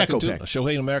American Deco too? Pig.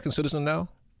 Shohei an American citizen now?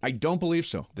 I don't believe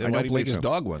so. Then I why don't did he believe make his so.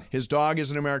 dog one? His dog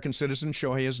is an American citizen.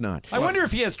 Shohei is not. I wonder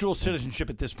if he has dual citizenship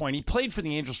at this point. He played for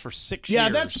the Angels for 6 Yeah,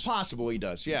 years. that's possible. He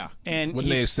does. Yeah. And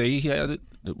Wouldn't they say he had it?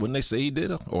 Wouldn't they say he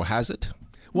did or has it?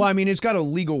 Well, I mean, he's got a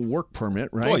legal work permit,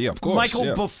 right? Oh, yeah, of course. Michael,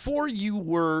 yeah. before you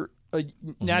were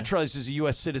naturalized as a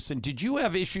U.S. citizen, did you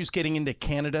have issues getting into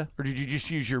Canada, or did you just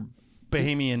use your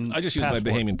Bahamian I just used passport?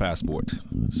 my Bahamian passport.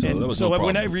 So And that was so no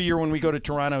problem. every year when we go to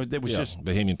Toronto, it was just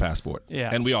Bahamian passport.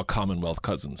 Yeah. And we are Commonwealth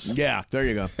cousins. Yeah, there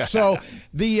you go. So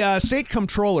the state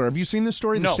comptroller, have you seen this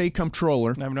story? The No. state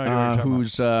comptroller, I have no idea what you're talking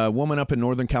who's a woman up in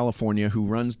Northern California who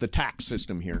runs the tax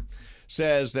system here,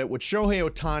 says that what Shohei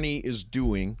Ohtani is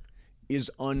doing is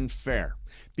unfair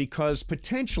because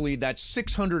potentially that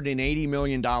 $680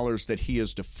 million that he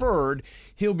has deferred,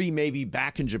 he'll be maybe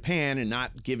back in Japan and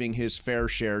not giving his fair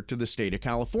share to the state of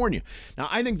California. Now,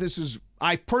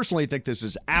 I personally think this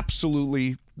is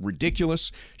absolutely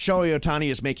ridiculous. Shohei Ohtani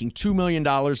is making $2 million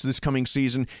this coming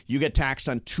season. You get taxed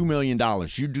on $2 million.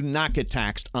 You do not get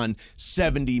taxed on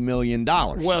 $70 million.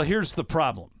 Well, here's the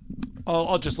problem.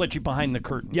 I'll just let you behind the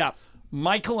curtain. Yeah.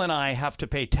 Michael and I have to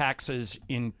pay taxes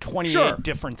in 28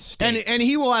 different states. And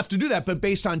he will have to do that, but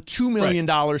based on $2 million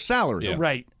salary. Yeah.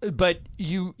 Right. But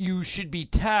you should be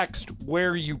taxed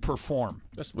where you perform.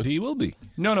 That's what he will be.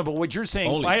 No, but what you're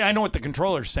saying, Only- I know what the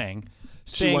controller's saying.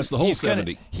 Saying wants the whole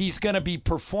 70. He's going to be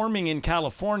performing in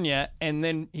California, and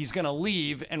then he's going to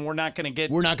leave, and we're not going to get...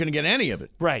 We're not going to get any of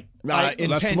it. Right. In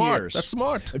That's 10 smart. years. That's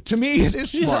smart. To me, it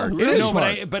is smart. really. It is No,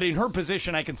 smart. but in her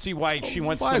position, I can see why she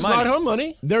wants Why? the It's money. not her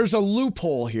money. There's a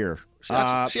loophole here. She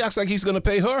acts like he's going to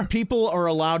pay her. People are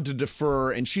allowed to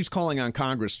defer, and she's calling on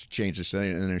Congress to change this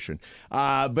initiative.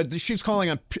 But she's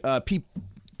calling on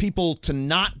people to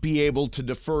not be able to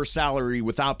defer salary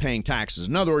without paying taxes.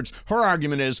 In other words, her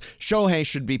argument is Shohei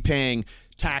should be paying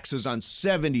taxes on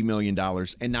 $70 million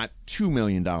and not $2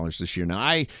 million this year. Now,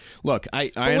 I But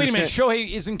wait a minute, understand.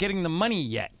 Shohei isn't getting the money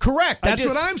yet. Correct. That's I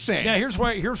just- what I'm saying. Yeah, here's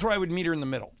where I would meet her in the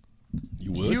middle.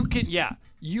 You would?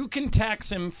 You can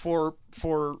tax him for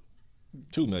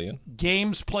 $2 million.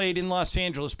 games played in Los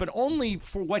Angeles, but only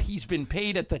for what he's been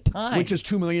paid at the time. Which is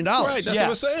 $2 million. Right, that's what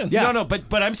I'm saying. Yeah. No, but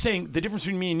I'm saying the difference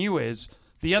between me and you is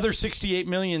the other $68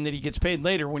 million that he gets paid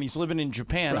later when he's living in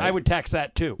Japan, I would tax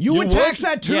that too. You would tax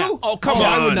that too? Yeah. Oh, come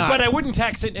I would on. not. But I wouldn't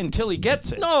tax it until he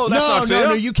gets it. No, that's not fair.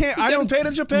 No, you can't. He's I getting don't paid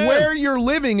in Japan. Where you're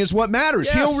living is what matters.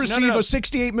 Yes. He'll No, receive no. a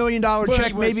 $68 million Well, check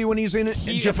he was- maybe when he's in If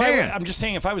Japan. I'm just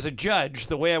saying, if I was a judge,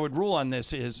 the way I would rule on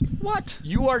this is What?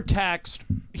 you are taxed.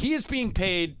 He is being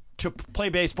paid to play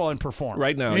baseball and perform.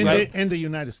 Right now. In the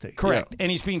United States. Correct. And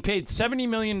he's being paid $70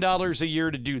 million a year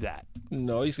to do that.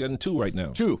 No, he's getting 2 right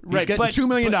now. He's Right, getting but, $2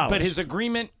 million. But his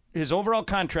agreement, his overall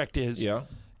contract is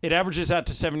it averages out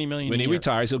to $70 million When a he year.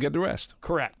 retires, he'll get the rest.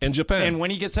 Correct. In Japan. And when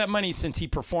he gets that money, since he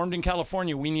performed in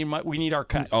California, we need our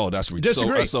cut. Oh, that's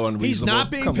Disagree. that's so unreasonable. He's not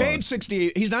being Come paid on.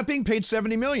 68. He's not being paid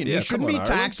 $70 million. Yeah, He shouldn't come be on,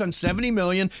 taxed on $70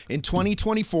 million in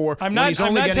 2024. I'm when not. he's I'm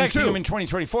only not getting taxing 2. him in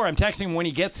 2024. I'm taxing him when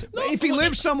he gets it. If he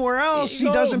lives somewhere else, he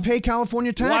No. doesn't pay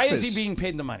California Why taxes. is he being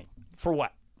paid the money? For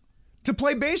what? to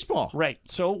play baseball. Right.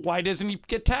 So why doesn't he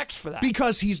get taxed for that?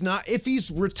 Because he's not. If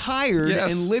he's retired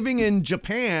Yes. and living in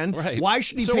Japan, Right. why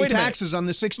should he So pay wait a minute. taxes on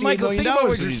the $68 Michael, million think about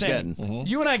what that you're he's saying. getting?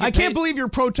 You and I get I can't paid- believe you're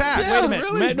pro-tax. Yeah, Wait a minute.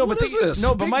 really? No, What but is this? No,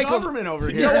 but Big Michael. government over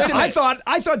No, here. wait a minute.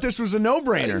 I thought this was a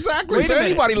no-brainer. Exactly. Wait a For minute.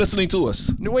 anybody listening to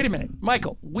us. No, wait a minute,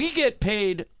 Michael. We get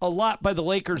paid a lot by the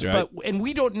Lakers, Right. and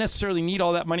we don't necessarily need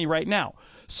all that money right now.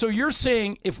 So you're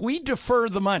saying if we defer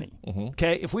the money,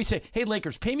 okay? If we say, "Hey,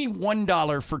 Lakers, pay me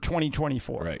 $1 for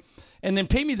 2024," Right. and then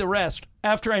pay me the rest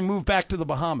after I move back to the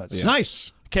Bahamas.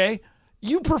 Nice. Okay.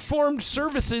 You performed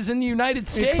services in the United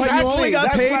States. But you only got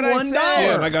That's paid what I $1. said.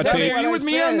 Yeah, and I got That's paid. what you with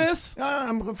me on this?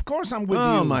 Of course I'm with you.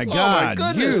 Oh my Oh, God! my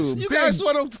goodness. You guys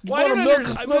want to Well, I don't milk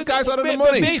understand- guys out of the but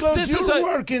money. Mace, Because this is you're a-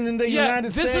 working in the Yeah,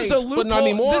 United this States. is a loophole. But not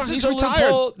anymore. This is He's a retired.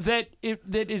 loophole that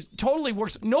is totally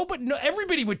works. No,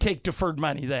 everybody would take deferred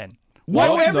money then.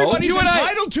 Well, no. everybody's You and I-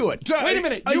 entitled to it. Wait a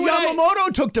minute. A You and I-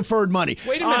 Yamamoto took deferred money.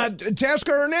 Wait a minute.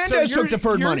 Tasker So Hernandez took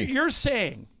deferred money. You're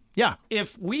saying Yeah.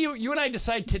 if you and I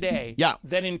decide today Yeah.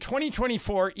 that in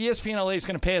 2024 ESPN LA is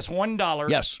going to pay us $1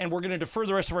 Yes. and we're going to defer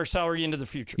the rest of our salary into the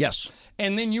future. Yes.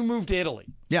 And then you move to Italy.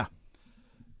 Yeah.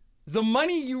 The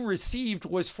money you received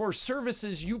was for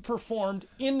services you performed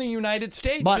in the United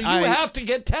States. But so you I- have to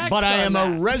get taxed But I on am that.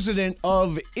 a resident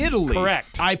of Italy.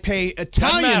 Correct. I pay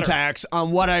Italian matter. tax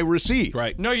on what I receive.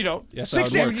 Right. No, you don't. Yes, how it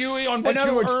 60 works. You on what In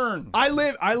other you words, earn. I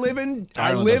live in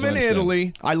Ireland doesn't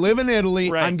Italy. I live in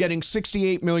Italy. Right. I'm getting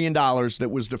 $68 million that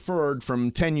was deferred from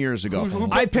 10 years ago. Who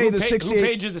I pay who the paid- 68. Who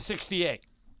paid you the 68?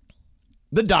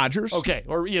 The Dodgers. Okay,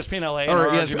 or ESPN LA.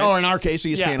 Or in our case,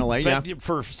 ESPN LA. but Yeah.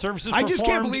 For services I just can't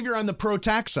performed- believe you're on the pro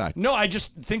tax side. No, I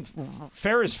just think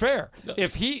fair is fair.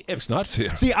 If It's not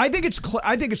fair. See, I think it's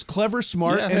clever,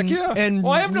 smart, Yeah, and, heck yeah. and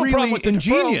Well, I have no really problem with the deferral.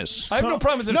 ingenious. I have no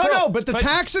problem with the No, deferral, no, but the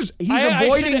taxes. He's I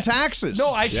avoiding should- taxes.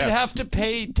 No, I should Yes. have to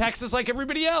pay taxes like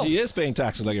everybody else. He is paying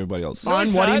taxes like everybody else. on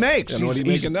he's what he not. makes. And what He's-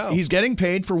 he's making now. He's getting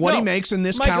paid for what he No, makes in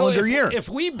this Michael, calendar if, year. If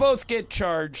we both get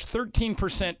charged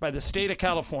 13% by the state of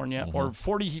California or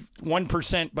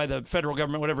 41% by the federal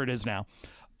government, whatever it is now,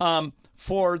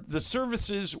 for the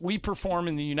services we perform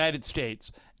in the United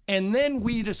States, and then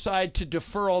we decide to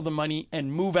defer all the money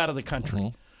and move out of the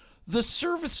country. The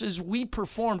services we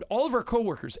performed, all of our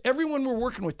coworkers, everyone we're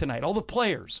working with tonight, all the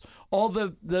players, all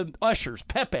the ushers,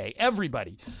 Pepe,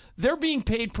 everybody, they're being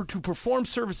paid to perform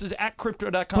services at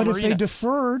Crypto.com but if Arena. they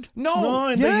deferred, no,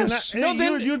 in yes. the No,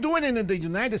 then- you're doing it in the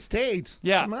United States.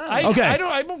 yeah, Come on. Okay.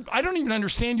 I don't even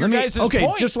understand your guys'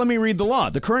 point. just let me read the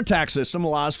law. The current tax system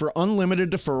allows for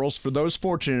unlimited deferrals for those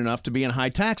fortunate enough to be in high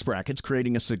tax brackets,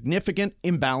 creating a significant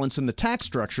imbalance in the tax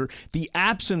structure. The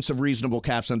absence of reasonable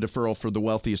caps on deferral for the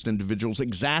wealthiest individuals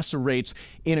exacerbates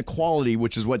inequality,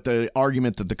 which is what the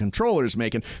argument that the controller is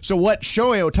making. So what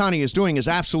Shohei Ohtani is doing is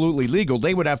absolutely legal.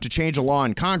 They would have to change a law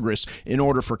in Congress in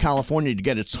order for California to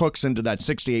get its hooks into that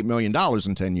 $68 million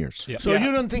in 10 years. Yeah. So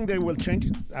you don't think they will change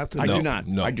it after I this? do not.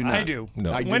 No. I do not. I do.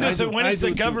 No. I do When not. has the I do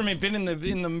too. government been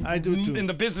in I do too.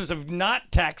 the business of not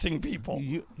taxing people?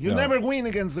 You No. never win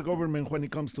against the government when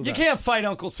it comes to You that. can't fight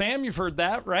Uncle Sam. You've heard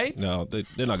that, right? No, they're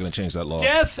not going to change that law.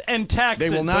 Death and taxes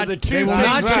They will not. are the two They will things.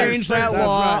 not That's right. change that That's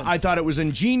law. right. I thought it was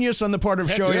ingenious on the part of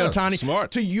Heck Shohei yeah. Ohtani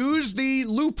Smart. to use the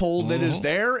loophole that is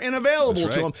there and available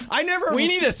That's to right. him. I never. We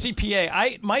need a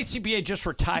CPA. My CPA just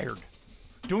retired.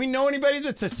 Do we know anybody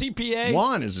that's a CPA?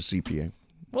 Juan is a CPA.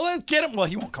 Well, let's get him. Well,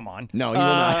 he won't come on. No, he will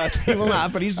not. He will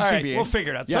not. But he's a All CPA. right, we'll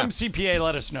figure it out. Yeah. Some CPA,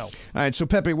 let us know. All right. So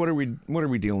Pepe, what are we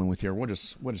dealing with here? What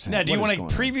is Now, do you want to going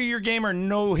on? preview your game or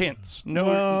no hints? No.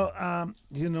 Well,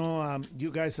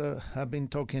 you guys have been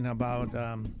talking about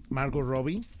Margot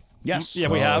Robbie. Yes. Yeah,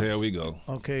 we Oh, have. here we go.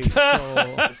 Okay, so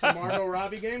It's the Margot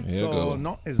Robbie game. Here so we go.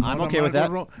 no, it's not I'm a okay with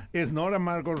Margot it's not a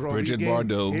Margot Robbie Bridget game.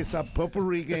 Bardot. It's a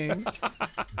potpourri game,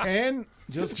 and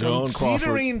just Joan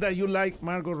considering that you like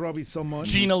Margot Robbie so much,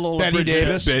 Gina Lola Betty Bridget.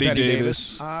 Davis. Betty Betty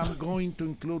Davis. I'm going to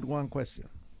include one question.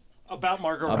 About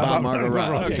Margot About Robbie. Margot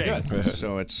Robbie. Okay. Okay, good.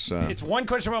 So it's. It's one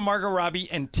question about Margot Robbie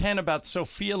and 10 about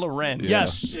Sophia Loren.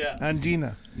 Yes. And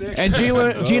Gina. And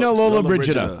Gina Lola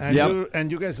Brigida. And, Yep.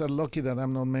 and you guys are lucky that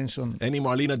I'm not mentioned Any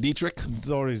Marlena Dietrich?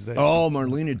 Doris Day. Oh,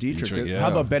 Marlena Dietrich. Dietrich, yeah. How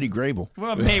about Betty Grable?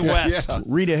 Well, Mae West.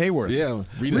 Rita Hayworth. Yeah,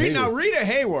 Rita Hayworth. Now Rita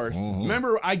Hayworth.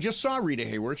 Remember, I just saw Rita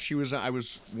Hayworth. I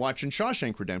was watching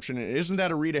Shawshank Redemption. Isn't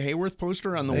that a Rita Hayworth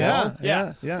poster on the wall?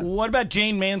 Yeah. What about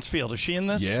Jane Mansfield? Is she in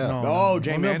this? Yeah. No, Oh, no,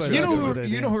 Jane no, Mansfield. but You that's a know good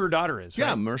who idea. her daughter is, Yeah,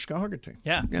 right? Mariska Hargitay.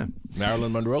 Yeah. Yeah.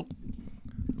 Marilyn Monroe?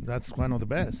 That's one of the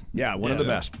best. Yeah, one of the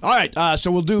best. All right,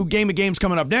 so we'll do Game of Games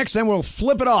coming up next. Then we'll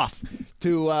flip it off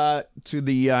to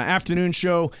the afternoon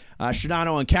show.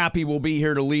 Shadano and Cappy will be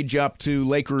here to lead you up to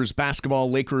Lakers basketball,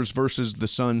 Lakers versus the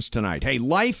Suns tonight. Hey,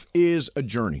 life is a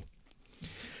journey.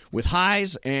 with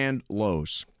highs and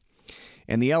lows.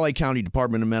 And the LA County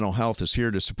Department of Mental Health is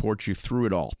here to support you through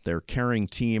it all. Their caring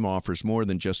team offers more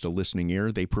than just a listening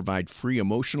ear. They provide free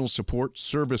emotional support,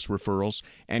 service referrals,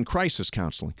 and crisis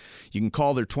counseling. You can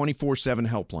call their 24/7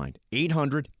 helpline,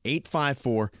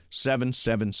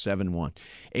 800-854-7771,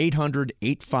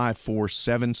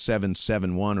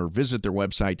 800-854-7771, or visit their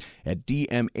website at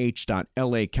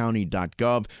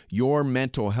dmh.lacounty.gov. Your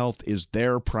mental health is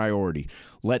their priority.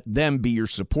 Let them be your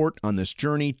support on this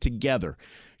journey together.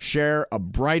 Share a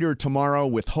brighter tomorrow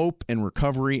with hope and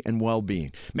recovery and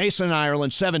well-being. Mason,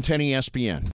 Ireland, 710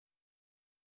 ESPN.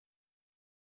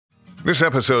 This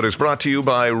episode is brought to you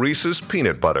by Reese's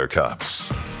Peanut Butter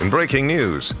Cups. In breaking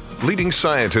news, leading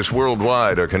scientists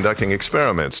worldwide are conducting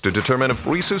experiments to determine if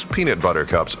Reese's Peanut Butter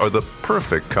Cups are the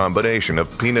perfect combination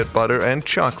of peanut butter and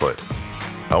chocolate.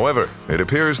 However, it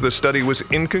appears the study was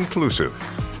inconclusive,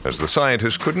 as the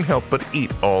scientists couldn't help but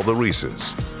eat all the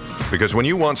Reese's. Because when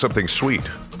you want something sweet,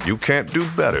 you can't do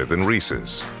better than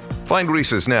Reese's. Find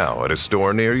Reese's now at a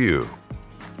store near you.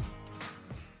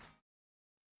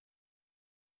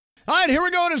 All right, here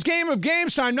we go. It is Game of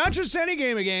Games time. Not just any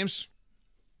Game of Games.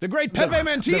 The great Pepe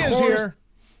Mantilla is here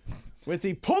with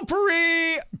the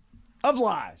potpourri of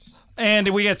lies. And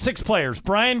we got 6 players.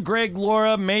 Brian, Greg,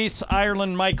 Laura, Mace,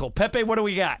 Ireland, Michael. Pepe, what do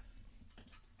we got?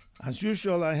 As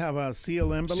usual, I have a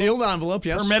sealed envelope. Sealed envelope,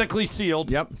 yes. Hermetically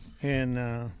sealed. Yep.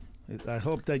 And I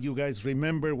hope that you guys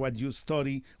remember what you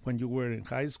studied when you were in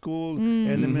high school,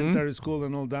 elementary school,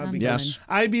 and all that. Yes.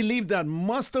 I believe that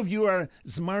most of you are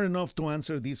smart enough to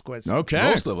answer these questions. Okay.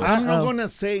 Most of us. I'm not going to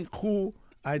say who.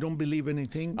 I don't believe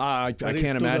anything. I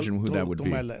can't imagine who that would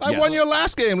be. I won your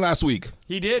last game last week.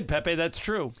 He did, Pepe. That's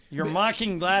true. You're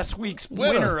mocking last week's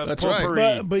winner of That's potpourri.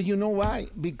 right. But you know why?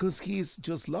 Because he's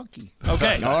just lucky.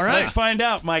 Okay. All right. Let's find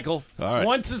out, Michael. All right.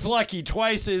 Once is lucky,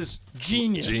 twice is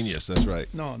genius. Genius, that's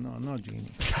right. No,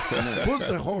 genius. Put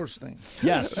the horse thing.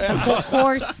 Yes. Of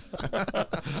course.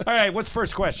 All right, what's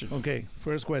first question? Okay,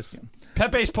 first question.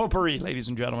 Pepe's potpourri, ladies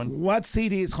and gentlemen. What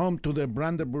city is home to the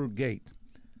Brandenburg Gate?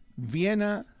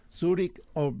 Vienna, Zurich,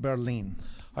 or Berlin?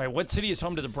 All right, what city is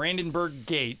home to the Brandenburg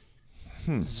Gate?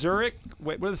 Zurich?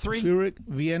 Wait, what are the 3? Zurich,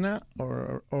 Vienna,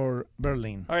 or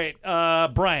Berlin? All right,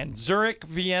 Brian. Zurich,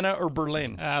 Vienna, or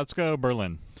Berlin? Let's go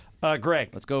Berlin. Greg.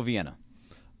 Let's go Vienna.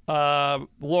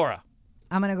 Laura.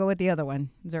 I'm going to go with the other one.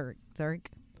 Zurich.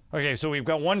 Okay, so we've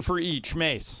got one for each.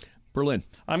 Mace. Berlin.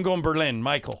 I'm going Berlin.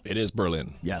 Michael. It is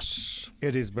Berlin. Yes.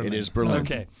 It is Berlin. It is Berlin.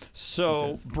 Okay,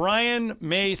 so Brian,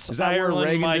 Mace, Is that Ireland, where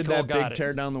Reagan Michael did that got big it.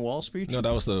 tear down the wall speech? No,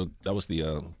 that was the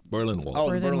Berlin Wall. Oh,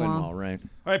 the Berlin Berlin Wall. Wall, right.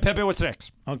 All right, Pepe, what's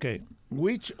next? Okay,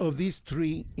 which of these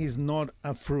 3 is not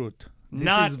a fruit? This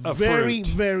Not is a very,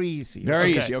 fruit. very easy.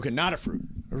 Very Okay. easy. Okay, not a fruit.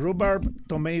 Rhubarb,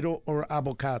 tomato, or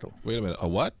avocado? Wait a minute. A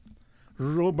what?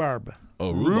 Rhubarb.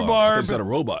 Oh, rhubarb. I thought Rhubarb, you said a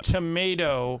robot.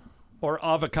 Tomato, or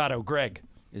avocado. Greg.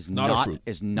 Is Not a fruit.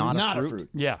 Is not a fruit.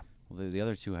 Yeah. Well, the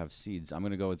other 2 have seeds. I'm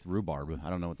going to go with rhubarb. I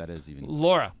don't know what that is even.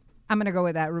 Laura. I'm going to go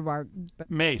with that rhubarb.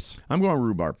 Mace. I'm going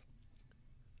rhubarb.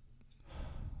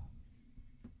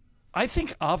 I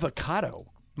think avocado.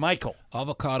 Michael.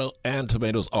 Avocado and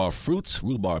tomatoes are fruits.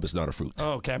 Rhubarb is not a fruit.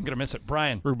 Oh, okay, I'm going to miss it.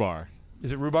 Brian. Rhubarb.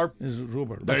 Is it rhubarb? Is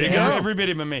rhubarb. There you Okay, go.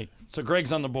 Everybody but me. So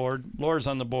Greg's on the board. Laura's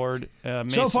on the board. Mason.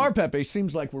 So far, Pepe,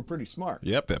 seems like we're pretty smart.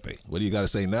 Yeah, Pepe. What do you got to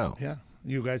say now? Yeah,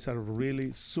 you guys are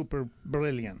really super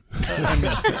brilliant.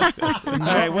 All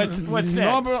right, what's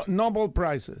next? Nobel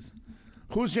Prizes.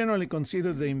 Who's generally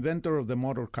considered the inventor of the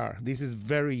motor car? This is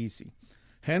very easy.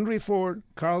 Henry Ford,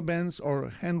 Carl Benz, or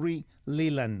Henry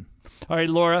Leland? All right,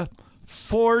 Laura.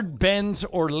 Ford, Benz,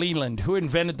 or Leland? Who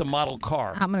invented the model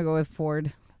car? I'm going to go with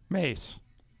Ford. Mace.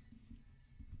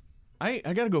 I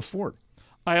got to go Ford.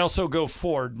 I also go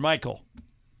Ford. Michael.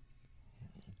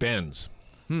 Benz.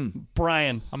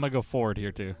 Brian. I'm going to go Ford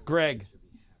here, too. Greg.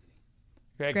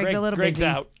 Greg's a little Greg's busy.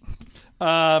 out.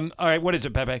 All right, what is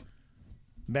it, Pepe?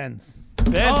 Benz.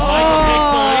 Benz. Michael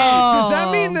takes the lead. Does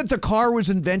that mean that the car was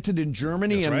invented in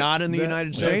Germany That's and right. not in the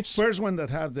United States? The first one that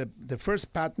had the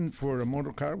first patent for a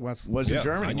motor car was Was Yeah, in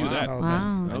Germany? I knew that. Carl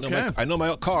Benz. I know, I know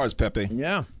my cars, Pepe.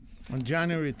 Yeah. On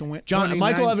January 29,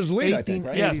 Michael have his lead, I think,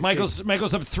 right? Yes, 1886.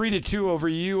 Michael's up 3-2 over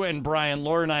you and Brian.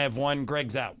 Laura and I have 1.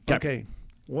 Greg's out. Okay.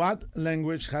 What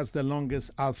language has the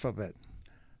longest alphabet?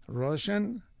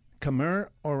 Russian, Khmer,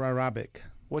 or Arabic?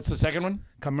 What's the second one?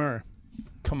 Khmer.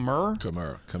 Khmer?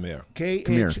 Khmer. Khmer.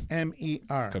 Khmer.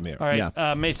 Khmer. All right,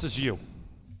 Yeah. Mace, this is you.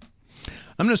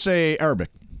 I'm going to say Arabic.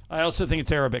 I also think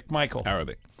it's Arabic. Michael.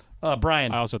 Arabic.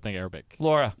 Brian. I also think Arabic.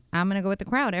 Laura. I'm going to go with the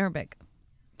crowd, Arabic.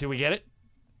 Do we get it?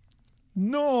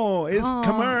 No, it's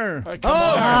Khmer. I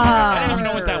didn't even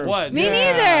know what that was. Me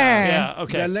neither. Yeah,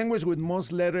 okay. The language with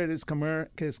most letters is Khmer,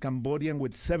 is Cambodian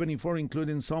with 74,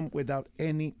 including some without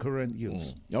any current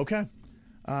use. Okay.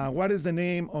 What is the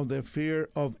name of the fear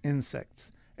of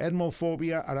insects?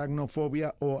 Edmophobia,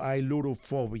 arachnophobia, or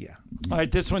ailurophobia? All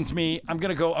right, this one's me. I'm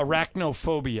going to go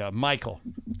arachnophobia. Michael.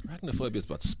 Arachnophobia is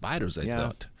about spiders, I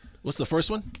thought. What's the first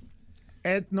one?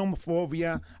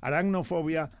 Ethnophobia,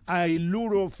 arachnophobia,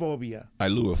 ailurophobia.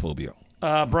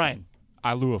 Ailurophobia. Brian.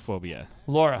 Ailurophobia.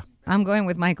 Laura. I'm going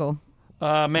with Michael.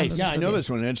 Mace. Yeah, I know this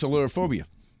one. It's ailurophobia.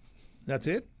 That's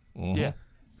it? Yeah.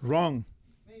 Wrong.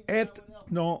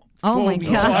 Ethnophobia. Oh my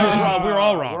God. We're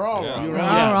all wrong. We're all wrong. You're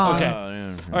Yes, wrong.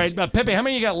 okay. All right, Pepe, how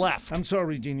many you got left? I'm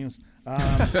sorry, genius.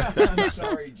 I'm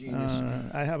sorry, genius.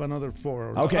 I have another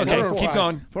 4. Okay, Four or keep five.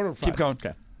 going. 4 or 5. Keep going.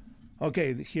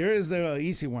 Okay, here is the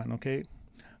easy one, okay?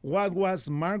 What was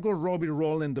Margot Robbie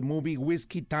role in the movie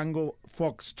Whiskey Tango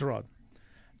Foxtrot?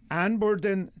 Anne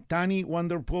Burden, Tanny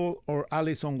Wonderpool, or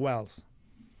Alison Wells?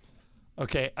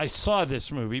 Okay, I saw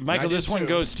this movie. Michael, this one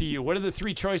goes to you. What are the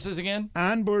 3 choices again?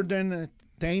 Anne Burden,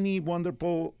 Tanny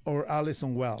Wonderpool, or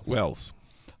Alison Wells? Wells.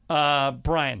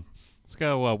 Brian. Let's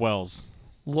go Wells.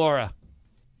 Laura.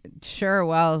 Sure,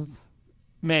 Wells.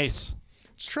 Mace.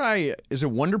 Let's try, is it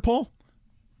Wonderpole?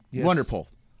 Yes. Wonderpole.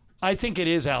 I think it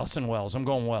is Allison Wells. I'm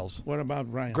going Wells. What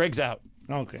about Ryan? Greg's out.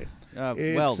 Okay.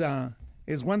 Wells.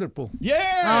 It's Wonderpool. Yeah.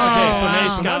 Okay, so Mace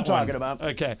That's got what I'm talking one. about.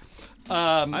 Okay.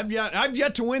 I've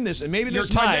yet to win this, and maybe You're this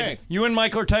is my tied. day. You and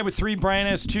Michael are tied with 3. Brian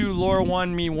has 2. Laura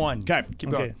 1. Me 1. Okay.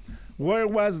 Keep going. Where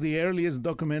was the earliest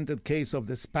documented case of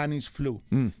the Spanish flu?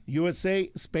 USA,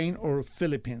 Spain, or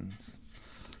Philippines?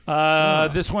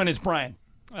 This one is Brian.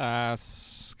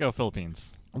 Let's go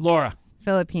Philippines. Laura.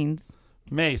 Philippines.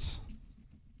 Mace.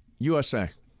 USA.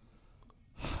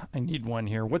 I need one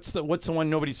here. What's the one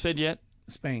nobody said yet?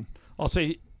 Spain. I'll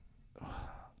say.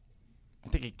 I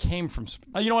think it came from.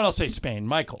 You know what? I'll say Spain.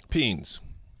 Michael. Peens.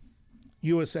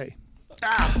 USA.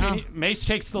 Mace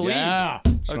takes the lead. Yeah.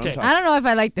 Okay. I don't know if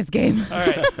I like this game. All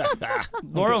right.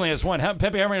 Laura only has 1.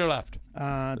 Pepe, how many are left?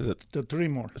 The 3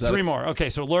 more. 3 more. Okay,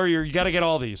 so Laura, you got to get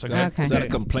all these. Okay. Okay. Is that a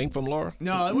complaint from Laura?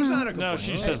 No, it was not a No,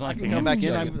 she just doesn't like the Come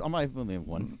game. back in. I might only have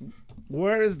 1.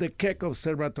 Where is the Keck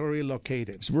Observatory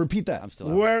located? Repeat that. I'm still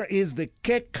out. Where is the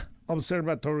Keck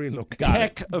Observatory located?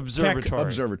 Keck Observatory. Keck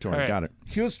Observatory. All right. Got it.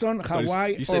 Houston,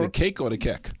 Hawaii, You say or the cake or the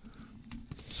keck?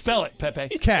 Spell it, Pepe.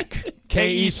 Keck.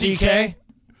 K-E-C-K?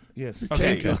 Yes. Okay,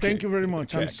 Thank you. okay. Thank you very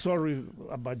much. I'm sorry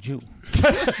about you.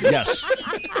 Yes.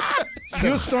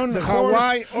 Houston,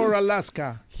 Hawaii, or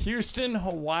Alaska? Houston,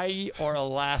 Hawaii, or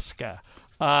Alaska?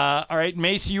 All right,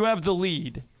 Mace, you have the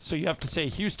lead. So you have to say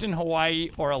Houston, Hawaii,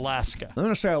 or Alaska. I'm going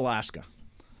to say Alaska.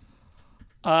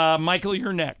 Michael,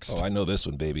 you're next. Oh, I know this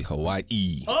one, baby.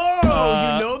 Hawaii.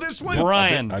 Oh, you know this one?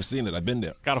 Brian. I've seen it. I've been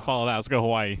there. Got to follow that. Let's go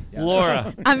Hawaii.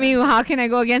 Laura. I mean, how can I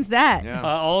go against that? I'll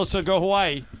also go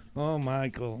Hawaii. Oh,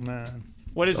 Michael, man.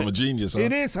 What is I'm a it? genius, huh?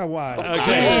 It is Hawaii.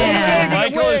 Okay.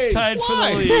 Michael is tied for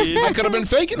the lead. I could have been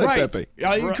faking it, Right. Pepe.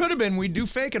 You could have been. We do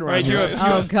fake it around Right, you here.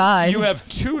 have, Oh, God. you have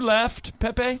 2 left,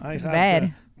 Pepe. I have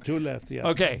bad. 2 left, yeah.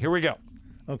 Okay, here we go.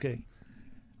 Okay.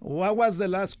 What was the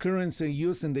last currency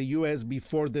used in the U.S.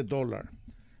 before the dollar?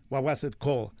 What was it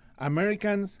called?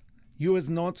 Americans, U.S.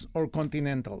 notes, or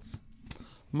continentals?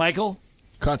 Michael.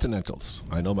 Continentals.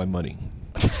 I know my money.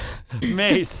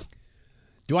 Mace.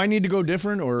 Do I need to go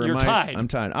different, or You're am I? tied. I'm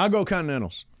tied. I'll go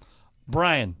Continentals.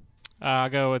 Brian. I'll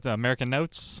go with American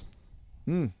Notes.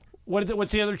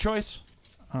 What's the other choice?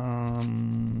 What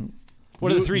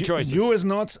are the U- 3 choices? U.S.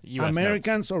 notes, US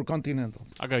Americans, or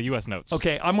continentals? I'll go U.S. Notes.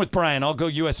 Okay, I'm with Brian. I'll go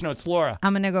U.S. notes. Laura.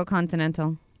 I'm going to go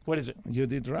continental. What is it? You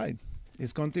did right.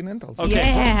 It's continentals. Okay.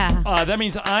 Yeah. That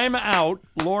means I'm out.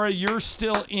 Laura, you're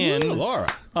still in. Ooh, Laura.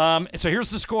 So here's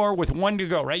the score with 1 to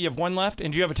go, right? You have 1 left,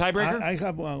 and do you have a tiebreaker?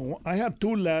 I have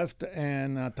 2 left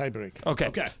and a tiebreaker.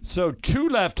 Okay. So 2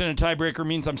 left and a tiebreaker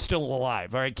means I'm still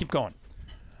alive. All right, keep going.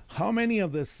 How many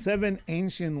of the 7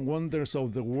 ancient wonders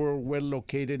of the world were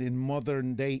located in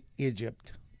modern-day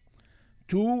Egypt?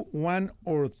 2, 1,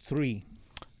 or 3?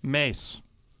 Mace.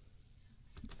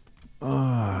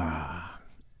 I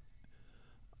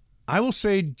will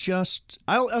say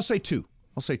I'll say 2.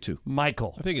 I'll say 2.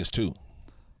 Michael. I think it's 2.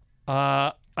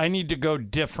 I need to go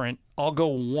different. I'll go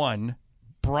 1.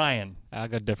 Brian. I'll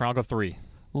go different. I'll go 3.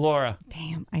 Laura.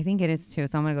 Damn, I think it is 2,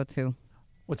 so I'm going to go 2.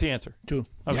 What's the answer? 2.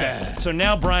 Okay. Yeah. So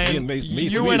now, Brian, Me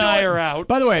you and I are out.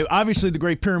 By the way, obviously the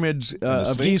Great Pyramids of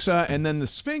Sphinx. Giza, and then the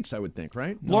Sphinx, I would think,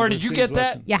 right? Laura, the did you Sphinx get that?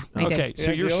 wasn't. Yeah, I did. Okay,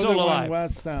 so Yeah, you're the still other one alive.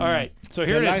 was, All right, so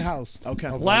here the it is. lighthouse. Okay.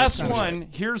 of Last Alexandria. one.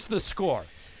 Here's the score: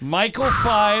 Michael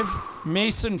 5,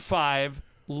 Mason 5,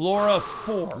 Laura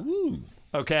 4.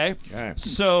 Okay.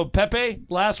 So Pepe,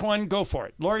 last one, go for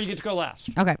it. Laura, you get to go last.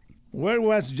 Okay. Where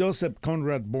was Joseph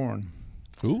Conrad born?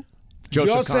 Who?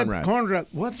 Joseph Conrad.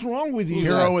 What's wrong with you?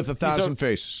 Hero with 1,000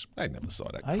 faces. I never saw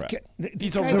that I crap. can't,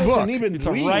 He's this a guy book. doesn't even It's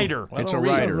a read. writer. It's a He's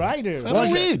writer. a writer. I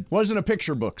don't read. Wasn't a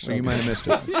picture book, so you might have missed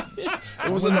it.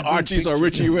 It was in the Archies or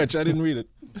Richie Rich. I didn't read it.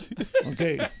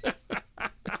 Okay.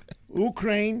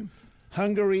 Ukraine,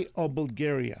 Hungary, or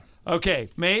Bulgaria? Okay,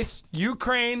 Mace,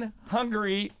 Ukraine,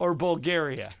 Hungary, or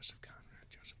Bulgaria?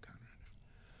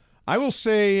 I will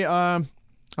say, I'll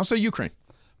say Ukraine.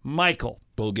 Michael.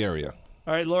 Bulgaria.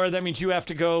 All right, Laura, that means you have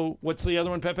to go. What's the other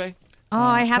one, Pepe? Oh,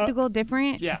 I have to go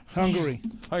different? Yeah. Hungary.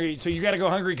 Hungary. So you got to go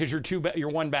Hungary because you're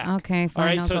one back. Okay, fine. All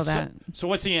right, I'll so, go that. So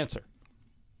what's the answer?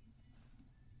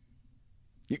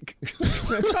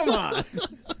 Come on.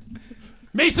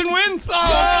 Mason wins. No way.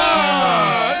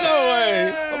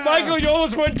 Michael, you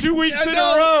almost won 2 weeks in a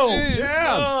row.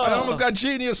 Yeah. I almost got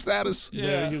genius status.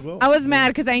 There you go. I was mad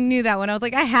because I knew that one. I was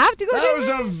like, I have to go That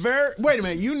different. was a very. Wait a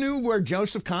minute. You knew where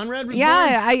Joseph Conrad was born?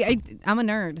 Yeah, I'm a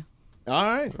nerd. All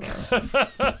right.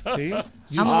 See?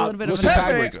 I'm a little bit What's of your a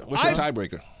nerd. tiebreaker? What's your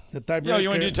tiebreaker? The tiebreaker. Yo, you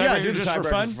want to do Yeah, tiebreaker do the just for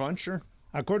tiebreaker fun? Sure.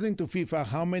 According to FIFA,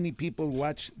 how many people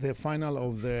watched the final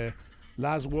of the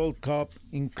last World Cup,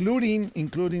 including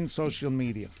social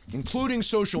media? Including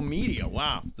social media.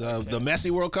 Wow. The Messi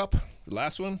World Cup, the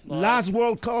last one. Last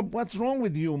World Cup. What's wrong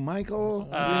with you, Michael?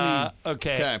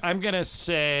 Okay. I'm going to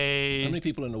say. How many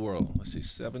people in the world? Let's see,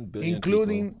 7 billion.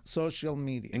 Including social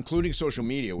media. Including social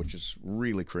media, which is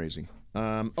really crazy.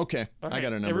 Okay. I got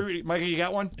a number. Everybody, Michael, you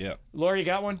got one? Yeah. Laura, you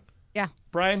got one? Yeah.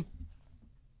 Brian?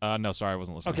 No, sorry, I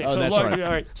wasn't listening. Okay, Oh, so that's Laura, right.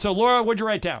 all right. So Laura, what'd you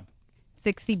write down?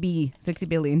 60 billion. 60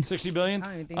 billion? I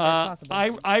don't even think that's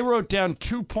possible. I wrote down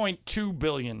 2.2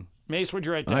 billion. Mace, what'd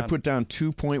you write down? I put down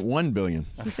 2.1 billion.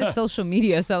 He said social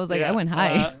media, so I was like, I went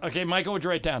high. Okay, Michael, what'd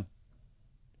you write down?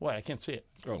 What? I can't see it.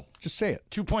 Oh. Just say it.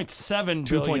 2.7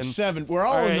 billion. 2.7. We're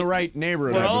all in the right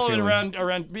neighborhood. We're I have a all feeling.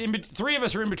 around. Three of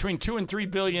us are in between 2 and 3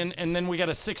 billion, and then we got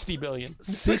a 60 billion.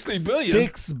 60 billion?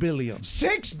 6 billion.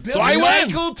 6 billion. So I win.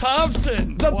 Michael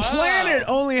Thompson. The Wow. planet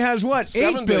only has what?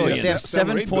 7 8 billion. billion. They have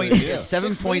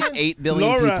 7.8 billion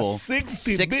Laura, people.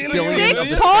 60 6 billion. billion of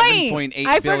the 6 point. 7.8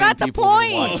 I billion forgot the people who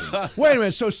point. watch it. Wait a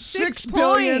minute. So 6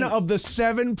 billion point. of the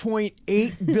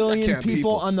 7.8 billion can't be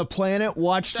people people. on the planet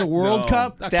watch the World No,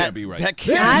 Cup? That can't be right. That I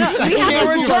can't don't- we have to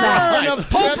Google that. The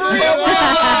potpourri of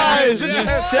lies.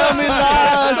 Tell me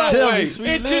lies. Tell me way. sweet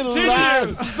It little continues.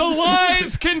 lies. The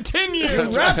lies continue.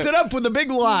 Wrapped it up with a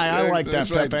big lie. I like that,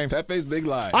 That's right. Pepe. Pepe's big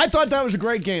lie. I thought that was a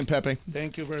great game, Pepe.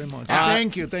 Thank you very much.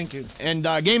 Thank you. And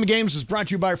Game of Games is brought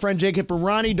to you by our friend Jacob and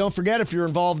Ronnie. Don't forget, if you're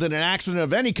involved in an accident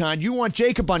of any kind, you want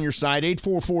Jacob on your side.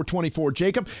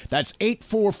 844-24-JACOB. That's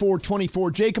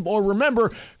 844-24-JACOB. Or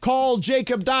remember, call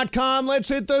Jacob.com. Let's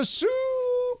hit the super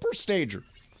stager.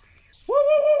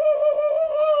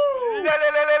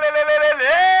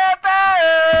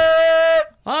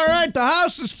 All right, the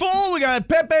house is full. We got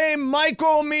Pepe,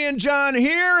 Michael, me, and John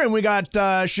here, and we got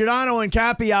Shadano and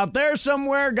Cappy out there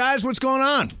somewhere. Guys, what's going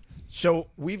on? So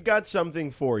we've got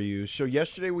something for you. So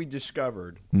yesterday we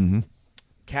discovered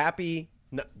Cappy.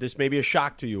 This may be a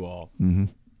shock to you all.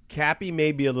 Cappy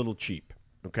may be a little cheap.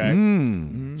 Okay.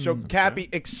 So Cappy,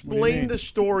 explain the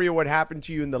story of what happened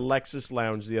to you in the Lexus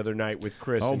Lounge the other night with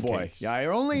Chris. Oh and boy, Kate. yeah, I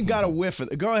only got a whiff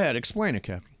of it. Go ahead, explain it,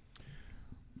 Cappy.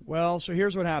 Well, so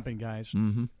here's what happened, guys.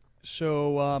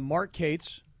 So Mark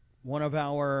Cates, one of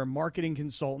our marketing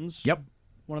consultants. Yep.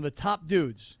 One of the top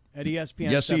dudes at ESPN.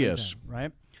 Yes, he 710, is.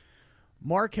 Right.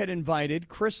 Mark had invited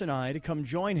Chris and I to come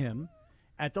join him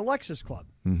at the Lexus Club.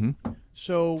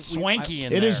 So Swanky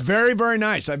in It there. is very, very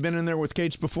nice. I've been in there with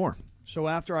Kate's before. So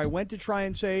after I went to try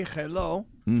and say hello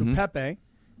to Pepe,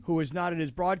 who is not at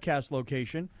his broadcast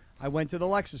location, I went to the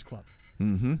Lexus Club.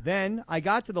 Then I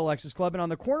got to the Lexus Club, and on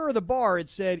the corner of the bar, it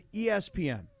said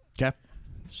ESPN. Okay.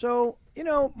 So,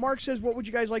 Mark says, what would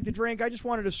you guys like to drink? I just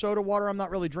wanted a soda water. I'm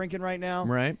not really drinking right now.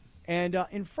 Right. And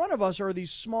in front of us are these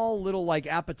small little,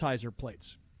 appetizer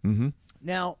plates.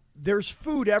 Now, there's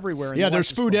food everywhere. In Yeah, the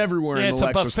there's Lexus food Club. everywhere Yeah, in it's the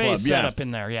a Lexus buffet Club. setup Yeah.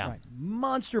 in there, yeah.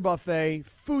 Monster buffet.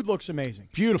 Food looks amazing.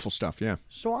 Beautiful stuff, yeah.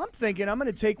 So I'm thinking I'm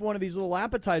going to take one of these little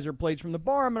appetizer plates from the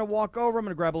bar. I'm going to walk over. I'm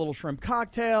going to grab a little shrimp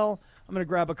cocktail. I'm going to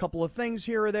grab a couple of things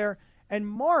here or there. And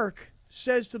Mark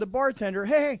says to the bartender,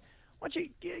 hey, why don't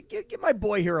you give my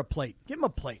boy here a plate? Give him a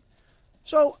plate.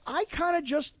 So I kind of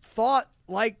just thought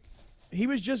he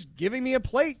was just giving me a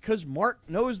plate because Mark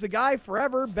knows the guy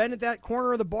forever, been at that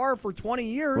corner of the bar for 20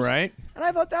 years. Right. And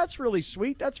I thought that's really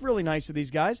sweet. That's really nice of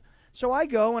these guys. So I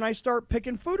go and I start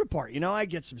picking food apart. I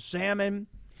get some salmon.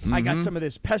 I got Mhm. some of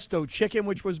this pesto chicken,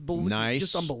 which was Nice.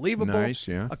 just unbelievable. Nice,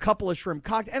 yeah. A couple of shrimp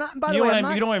cocktails. And by You the know,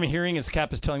 way, you know what I'm hearing as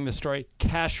Cap is telling the story?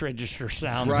 Cash register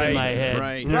sounds in Right, my head.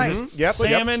 right. Right. Mhm. Yep,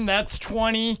 Salmon, that's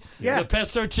 20. Yeah. The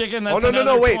pesto chicken, Oh, that's no, no,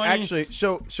 another no, wait. 20. Actually,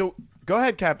 so go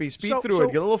ahead, Cappy. Speed So- through so-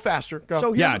 it. Get a little faster. Go.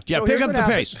 So Yeah, here's pick up what the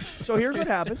happens. pace. So here's what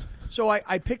happens. So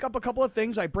I pick up a couple of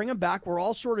things. I bring them back. We're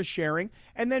all sort of sharing.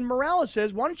 And then Morales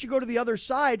says, why don't you go to the other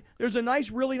side? There's a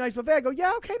really nice buffet. I go,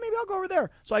 yeah, okay, maybe I'll go over there.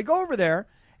 So I go over there,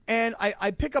 and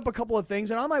I pick up a couple of things.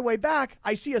 And on my way back,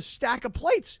 I see a stack of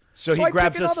plates. So he I pick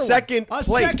grabs a another one. second A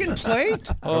plate. second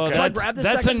plate? Oh, Okay. So I that's, grabbed the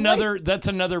that's second another that's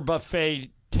another buffet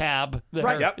tab. There.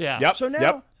 Right. Yep, Yeah. yep. So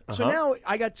now,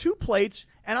 I got 2 plates,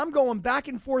 and I'm going back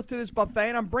and forth to this buffet,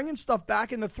 and I'm bringing stuff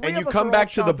back, and the three And of you us come are back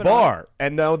all to the chomping bar, on.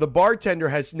 and now the bartender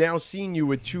has now seen you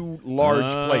with 2 large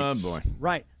plates. Boy.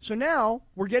 Right. So now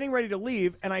we're getting ready to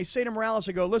leave, and I say to Morales,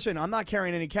 I go, listen, I'm not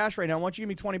carrying any cash right now. Why don't you give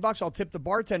me $20? I'll tip the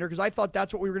bartender, because I thought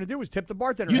that's what we were going to do was tip the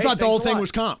bartender. You Hey, thought the thanks whole a thing lot.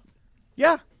 was comp.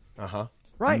 Yeah. Uh-huh.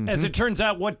 Right. As it turns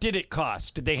out, what did it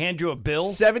cost? Did they hand you a bill?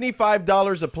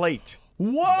 $75 a plate.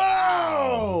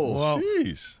 Whoa!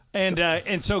 Jeez.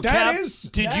 And so That Cap, is-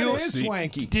 did that you is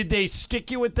swanky. Did they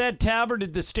stick you with that tab, or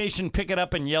did the station pick it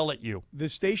up and yell at you? The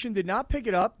station did not pick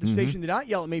it up. The station did not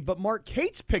yell at me, but Mark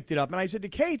Cates picked it up, and I said to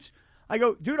Cates, I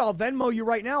go, dude, I'll Venmo you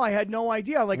right now. I had no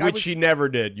idea. Like, Which he never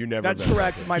did. You never That's did.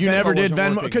 correct. My You Venmo never did wasn't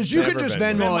Venmo working. because you Never could just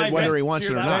Venmo. Venmo it My whether he Ven- wants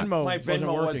it or hear not. that? My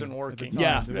Venmo wasn't at the working. time.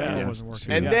 Yeah. The Yeah. Venmo wasn't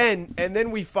working. And Yeah.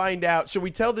 then we find out. So we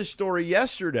tell this story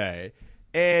yesterday,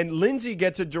 and Lindsay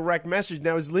gets a direct message.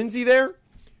 Now, is Lindsay there?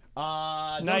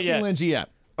 Not Not yet. Lindsay yet.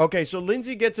 Okay, so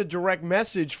Lindsay gets a direct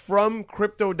message from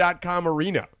Crypto.com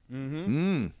Arena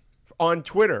on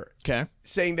Twitter Okay.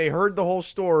 saying they heard the whole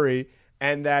story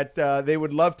and that they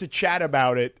would love to chat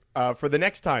about it for the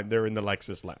next time they're in the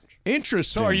Lexus Lounge.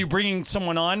 Interesting. So are you bringing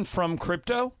someone on from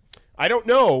crypto? I don't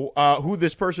know who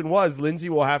this person was. Lindsay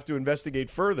will have to investigate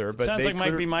further. But Sounds they like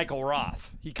might be clear- Michael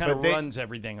Roth. He kind of But they- runs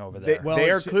everything over They, there. Well, they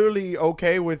are it's- clearly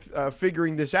okay with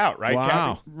figuring this out, right, Wow.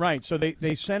 Cappy? Right. So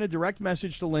they sent a direct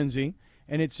message to Lindsay,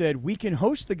 and it said, we can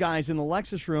host the guys in the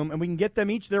Lexus room, and we can get them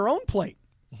each their own plate.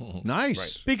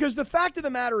 Nice. Because the fact of the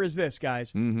matter is this,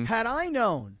 guys. Had I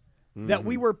known that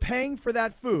we were paying for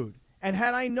that food, and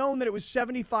had I known that it was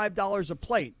 $75 a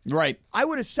plate, Right. I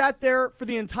would have sat there for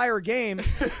the entire game,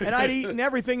 and I'd eaten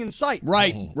everything in sight.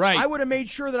 Right. Right. I would have made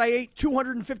sure that I ate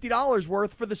 $250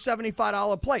 worth for the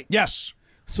 $75 plate. Yes.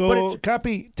 So,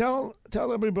 Cappy, tell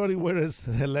everybody where is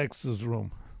the Lexus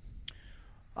room.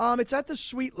 It's at the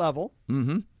suite level.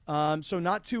 So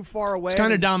not too far away. It's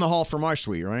kind of down the hall from our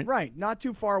suite, right? Right, not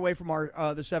too far away from our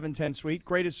the 710 suite.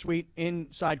 Greatest suite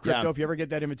inside crypto. Yeah. If you ever get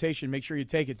that invitation, make sure you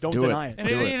take it. Don't Do it. deny it. And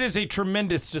it is a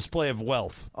tremendous display of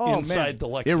wealth Oh, inside the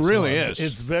man. Lexus. It really Lounge.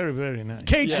 is. It's very, very nice.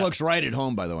 Cates Yeah. looks right at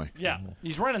home, by the way. Yeah,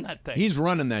 he's running that thing. He's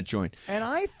running that joint. And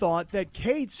I thought that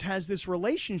Cates has this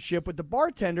relationship with the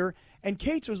bartender, and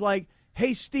Cates was like,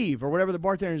 "Hey, Steve," or whatever the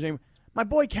bartender's name. My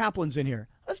boy Kaplan's in here.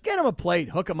 Let's get him a plate,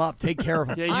 hook him up, take care of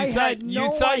him. Yeah, you I thought- had you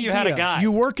no thought you had a idea. guy.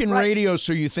 You work in Right. radio,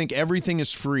 so you think everything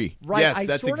is free. Right, Yes, I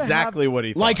that's sorta exactly have- what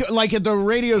he thought. Like at the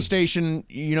radio station,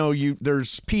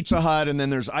 there's Pizza Hut, and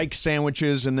then there's Ike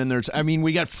sandwiches, and then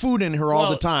we got food in here all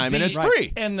the time, and it's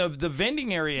free. And the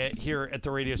vending area here at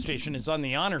the radio station is on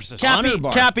the honor system.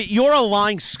 Cappy, you're a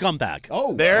lying scumbag.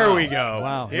 Oh, there we go.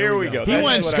 Wow, Here we go. He That's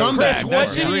went what I was- scumbag. Chris, what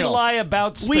That's did he real. lie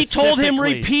about We told him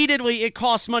specifically? repeatedly it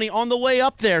costs money. On the way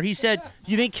up there, he said,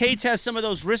 "You think Cates has some of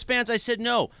those wristbands?" I said,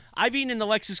 "No. I've eaten in the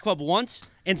Lexus Club once,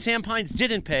 and Sam Pines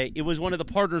didn't pay. It was one of the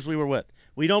partners we were with.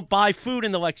 We don't buy food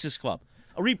in the Lexus Club."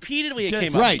 Repeatedly, it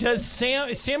came up. Does Sam,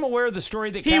 is Sam aware of the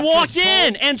story that He Cap walked just told?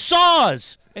 in and saw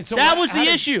us. And so that how- was the how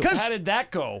did- issue. How did that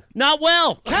go? Not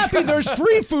well. Happy, there's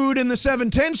free food in the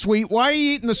 710 suite. Why are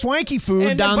you eating the swanky food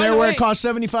And, down by there the where way- it costs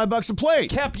 $75 a plate?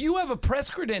 Cap, you have a press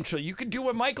credential. You could do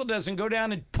what Michael does and go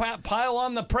down and pile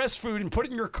on the press food and put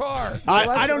it in your car.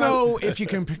 I don't know if you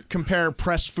can compare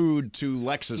press food to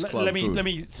Lexus Club Let me food. let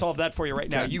me solve that for you right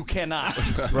now. You cannot.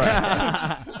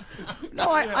 No,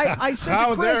 I said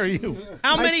to Chris,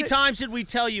 How I many said- times did we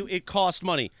tell you it cost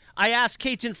money? I asked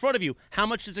Cates in front of you, how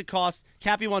much does it cost?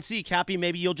 Cappy wants to eat. Cappy,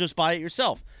 maybe you'll just buy it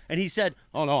yourself. And he said,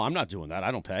 "Oh, no, I'm not doing that.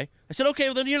 I don't pay." I said, "Okay,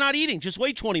 well, then you're not eating. Just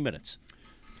wait 20 minutes.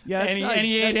 Yeah, And that's he- not- and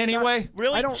he ate that's not- anyway?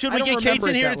 Really? I don't- Should I we don't get remember Cates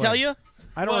in it here that to tell way. you?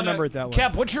 I don't remember it that way.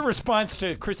 Cap, what's your response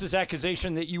to Chris's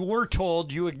accusation that you were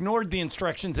told you ignored the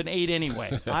instructions and ate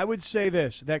anyway? I would say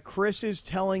this, that Chris is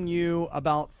telling you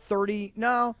about 30,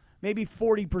 no, maybe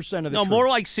 40% of the No, truth. more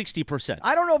like 60%.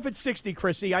 I don't know if it's 60,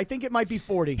 Chrissy. I think it might be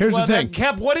 40. Here's the thing.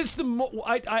 Cap, what is the?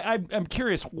 I'm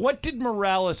curious. What did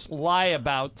Morales lie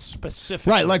about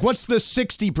specifically? Right, like what's the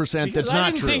 60% that's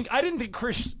not true? I didn't think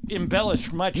Chris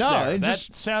embellished much No, there. it That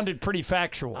just- sounded pretty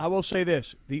factual. I will say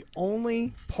this. The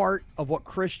only part of what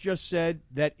Chris just said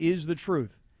that is the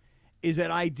truth is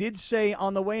that I did say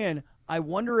on the way in, I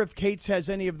wonder if Cates has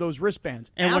any of those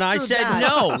wristbands. And when I After said that-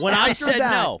 no, when I after said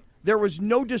that, no. there was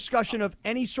no discussion of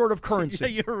any sort of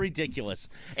currency. You're ridiculous.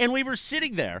 And we were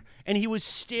sitting there, and he was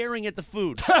staring at the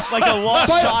food like a lost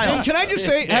But, child. and can I just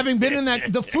say, having been in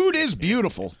that, the food is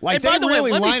beautiful. Like and by they the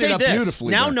really way, let me line say it up this.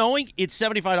 beautifully. Now there. knowing it's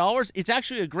 $75, it's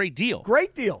actually a great deal.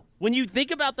 Great deal. When you think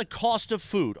about the cost of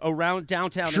food around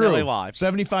downtown True. LA Live,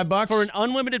 $75 for an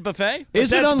unlimited buffet.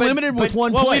 Is it unlimited with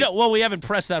one well, plate? We haven't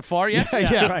pressed that far yet.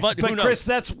 But who knows? Chris,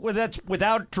 that's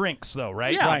without drinks, though,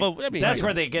 right? Yeah, Right. but I mean, That's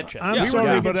where they get you. I'm sorry,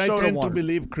 Yeah. but I Soda tend water. to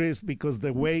believe Chris because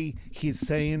the way he's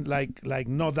saying, like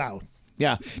no doubt.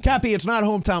 Yeah, Cappy, it's not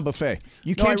hometown buffet.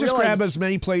 You No, I can't just realize- grab as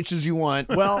many plates as you want.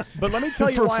 Well, but let me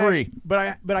tell you for why free.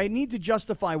 but I need to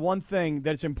justify one thing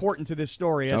that's important to this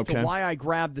story as Okay. to why I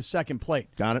grabbed the second plate.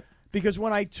 Got it. Because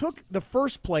when I took the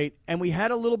first plate and we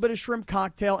had a little bit of shrimp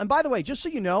cocktail, and by the way, just so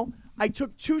you know, I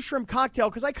took 2 shrimp cocktail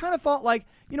because I kind of thought like,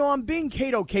 I'm being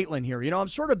Kato Caitlin here. I'm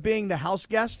sort of being the house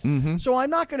guest. Mm-hmm. So I'm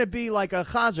not going to be like a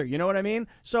chazer, you know what I mean?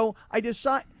 So I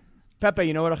decide, Pepe,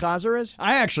 you know what a chazer is?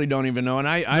 I actually don't even know, and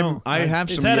I have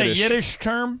some Is that Yiddish. a Yiddish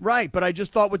term? Right, but I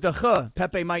just thought with the ch,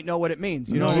 Pepe might know what it means.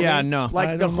 You know what I Yeah, mean? no. Like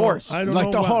I the don't know. horse. I don't Like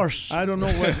know the what- horse. I don't know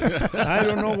what. I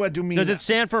don't know what you mean. Does it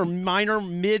stand for minor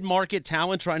mid-market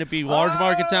talent trying to be large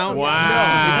market talent?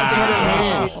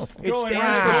 Wow. It Going stands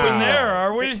right for up in being there,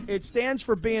 are we? It stands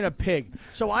for being a pig.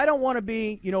 So I don't want to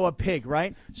be, a pig,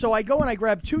 right? So I go and I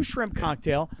grab 2 shrimp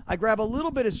cocktail. I grab a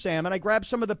little bit of salmon. I grab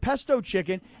some of the pesto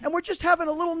chicken, and we're just having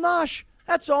a little nosh.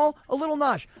 That's all, a little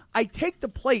nosh. I take the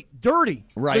plate, dirty,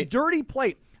 the Right. dirty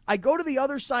plate. I go to the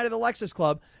other side of the Lexus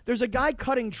Club. There's a guy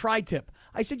cutting tri-tip.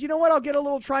 I said, you know what? I'll get a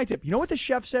little tri-tip. You know what the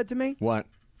chef said to me? What?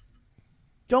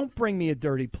 Don't bring me a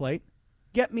dirty plate.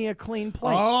 Get me a clean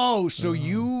plate. Oh, so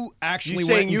you actually You went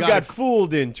saying and you got got a-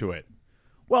 fooled into it?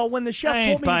 Well, when the chef I ain't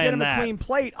told me to get buying him that. a clean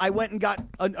plate, I went and got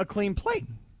a clean plate.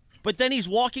 But then he's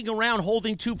walking around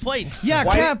holding 2 plates. Yeah,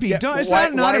 Why- Cappy, yeah, is why-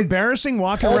 that not why- embarrassing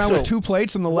walking around Also- with 2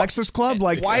 plates in the Lexus Club?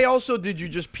 Like, Why also did you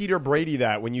just Peter Brady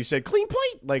that when you said clean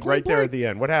plate, like Clean right there plate. at the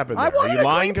end? What happened? I There? Are wanted you a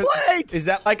lying? clean 'Cause- plate. Is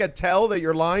that like a tell that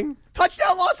you're lying?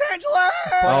 Touchdown, Los Angeles!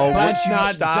 Oh, that's would you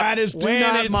not. stop? That is. Do When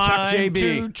not it's mock time JB.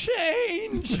 to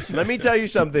change. Let me tell you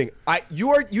something.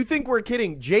 You think we're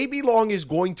kidding? JB Long is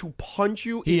going to punch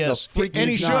you He in is. the freaking And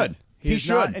he He's should. not. He He's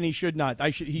should. not, and he should not.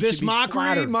 He This should be mockery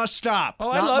flattered. must stop. Oh,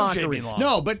 I Not love mockery. JB Long.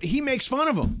 No, but he makes fun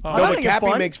of him. I'm No, not but making Cappy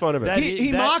fun. makes fun of it. That-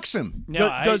 He mocks him.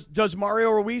 No, Does Mario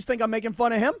Ruiz think I'm making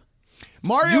fun of him?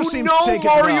 Mario You seems know to take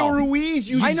Mario it well. Ruiz.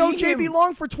 You I know see JB him.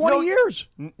 Long for 20 years.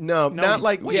 No, not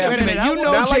like. Wait yeah, a minute. You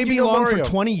know not like JB you know Long for Mario.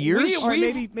 20 years? Or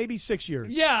maybe 6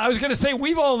 years. Yeah, I was going to say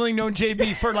we've only known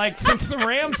JB for since the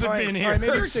Rams have All right, been all here. right,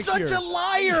 maybe You're 6 such years. a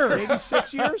liar. Maybe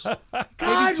 6 years. God,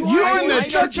 Maybe you're why in the are you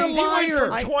such a He went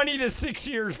liar? for 20 to 6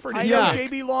 years for I the Yeah. know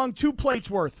JB Long 2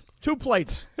 plates worth. 2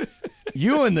 plates.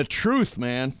 You and the truth,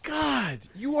 man. God,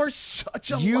 you are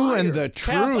such a You liar. and the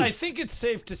Cap, truth. I think it's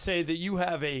safe to say that you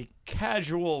have a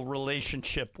casual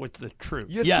relationship with the truth.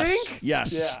 You yes. think?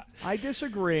 Yes. Yeah. I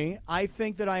disagree. I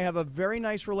think that I have a very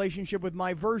nice relationship with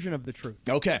my version of the truth.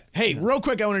 Okay. Hey, real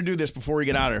quick, I want to do this before we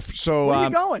get out of here. So, Where are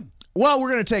you going? well,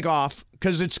 we're going to take off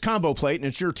because it's combo plate and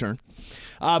it's your turn.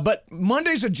 But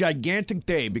Monday's a gigantic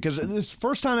day because this is the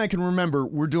first time I can remember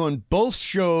we're doing both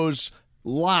shows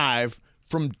live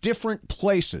from different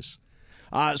places.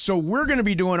 So we're going to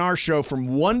be doing our show from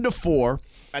 1 to 4.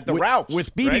 At the with, Ralph's,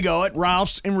 with BB right? Go at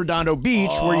Ralph's in Redondo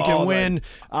Beach, where you can win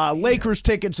Lakers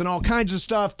tickets and all kinds of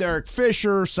stuff. Derek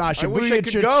Fisher, Sasha I wish I could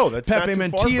Vujacic, go. That's not Pepe too far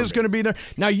Mantilla from is me. going to be there.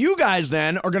 Now you guys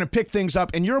then are going to pick things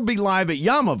up, and you'll be live at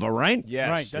Yamava, right? Yes,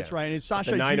 Right, that's yeah. right. Is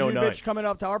Sasha The 909. Vujacic coming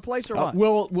up to our place or what?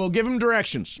 We'll give him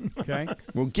directions. Okay.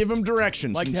 We'll give him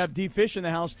directions. Like to have D Fish in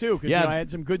the house too, because Yeah. I had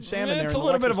some good salmon there. It's in a the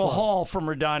little bit Lexus of a Club. haul from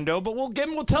Redondo, but we'll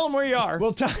tell him where you are.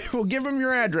 We'll give him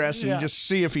your address Yeah. and just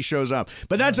see if he shows up.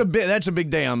 But that's a big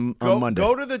day on Monday.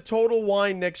 Go to the Total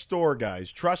Wine next door,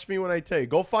 guys. Trust me when I tell you.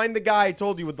 Go find the guy I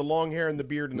told you with the long hair and the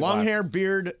beard and the Long glasses. hair,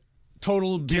 beard,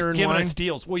 total beer Just and giving wine. us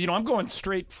deals. Well, I'm going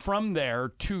straight from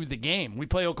there to the game. We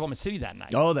play Oklahoma City that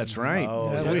night. Oh, that's right.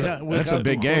 That's a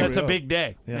big game. That's a big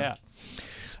day. Yeah.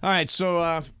 All right,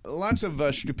 so lots of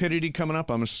stupidity coming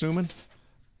up, I'm assuming.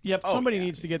 Yep. Somebody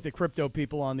needs to get the crypto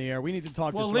people on the air. We need to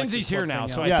talk. Well, this Lindsay's Lexus here Club now,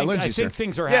 thing so out. I think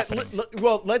things are Yeah, happening.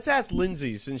 well, let's ask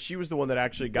Lindsay since she was the one that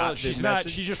actually got Well, this she's not.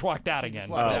 message. She just walked out again.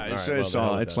 Yeah,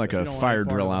 it's like a You don't want fire any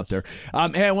part drill of out there.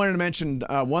 Hey, I wanted to mention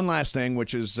one last thing,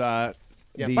 which is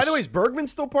Yeah. By the way, is Bergman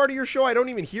still part of your show? I don't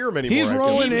even hear him anymore. He's I feel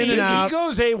rolling like. in and out. He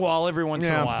goes AWOL every once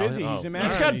in Yeah. a while. He's busy. He's a He's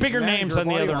manager. got He's bigger a manager names of on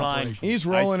the audio other line. operations. He's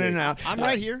rolling I in and see. out. I'm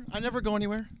right here. I never go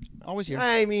anywhere. Always here.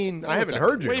 I mean, I haven't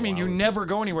heard you. What do you in a mean? You while. never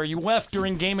go anywhere. You left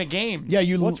during Game of Games. Yeah,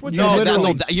 you What's with you that?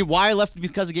 literally. Why I left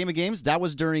because of Game of Games? That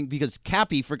was because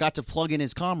Cappy forgot to plug in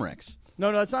his Comrex.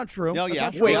 No, that's not true. No, That's yeah.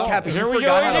 not true Wait, at all. Cappy, Here you we go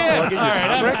forgot how to again. plug in All your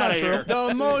right, I'm Comrex? out of here.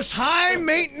 The most high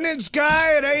maintenance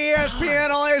guy at ESPN,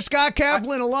 LA, Scott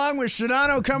Kaplan, along with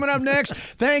Shadano coming up next.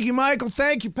 Thank you, Michael.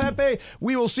 Thank you, Pepe.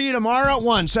 We will see you tomorrow at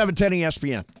 1, 710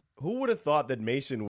 ESPN. Who would have thought that Mason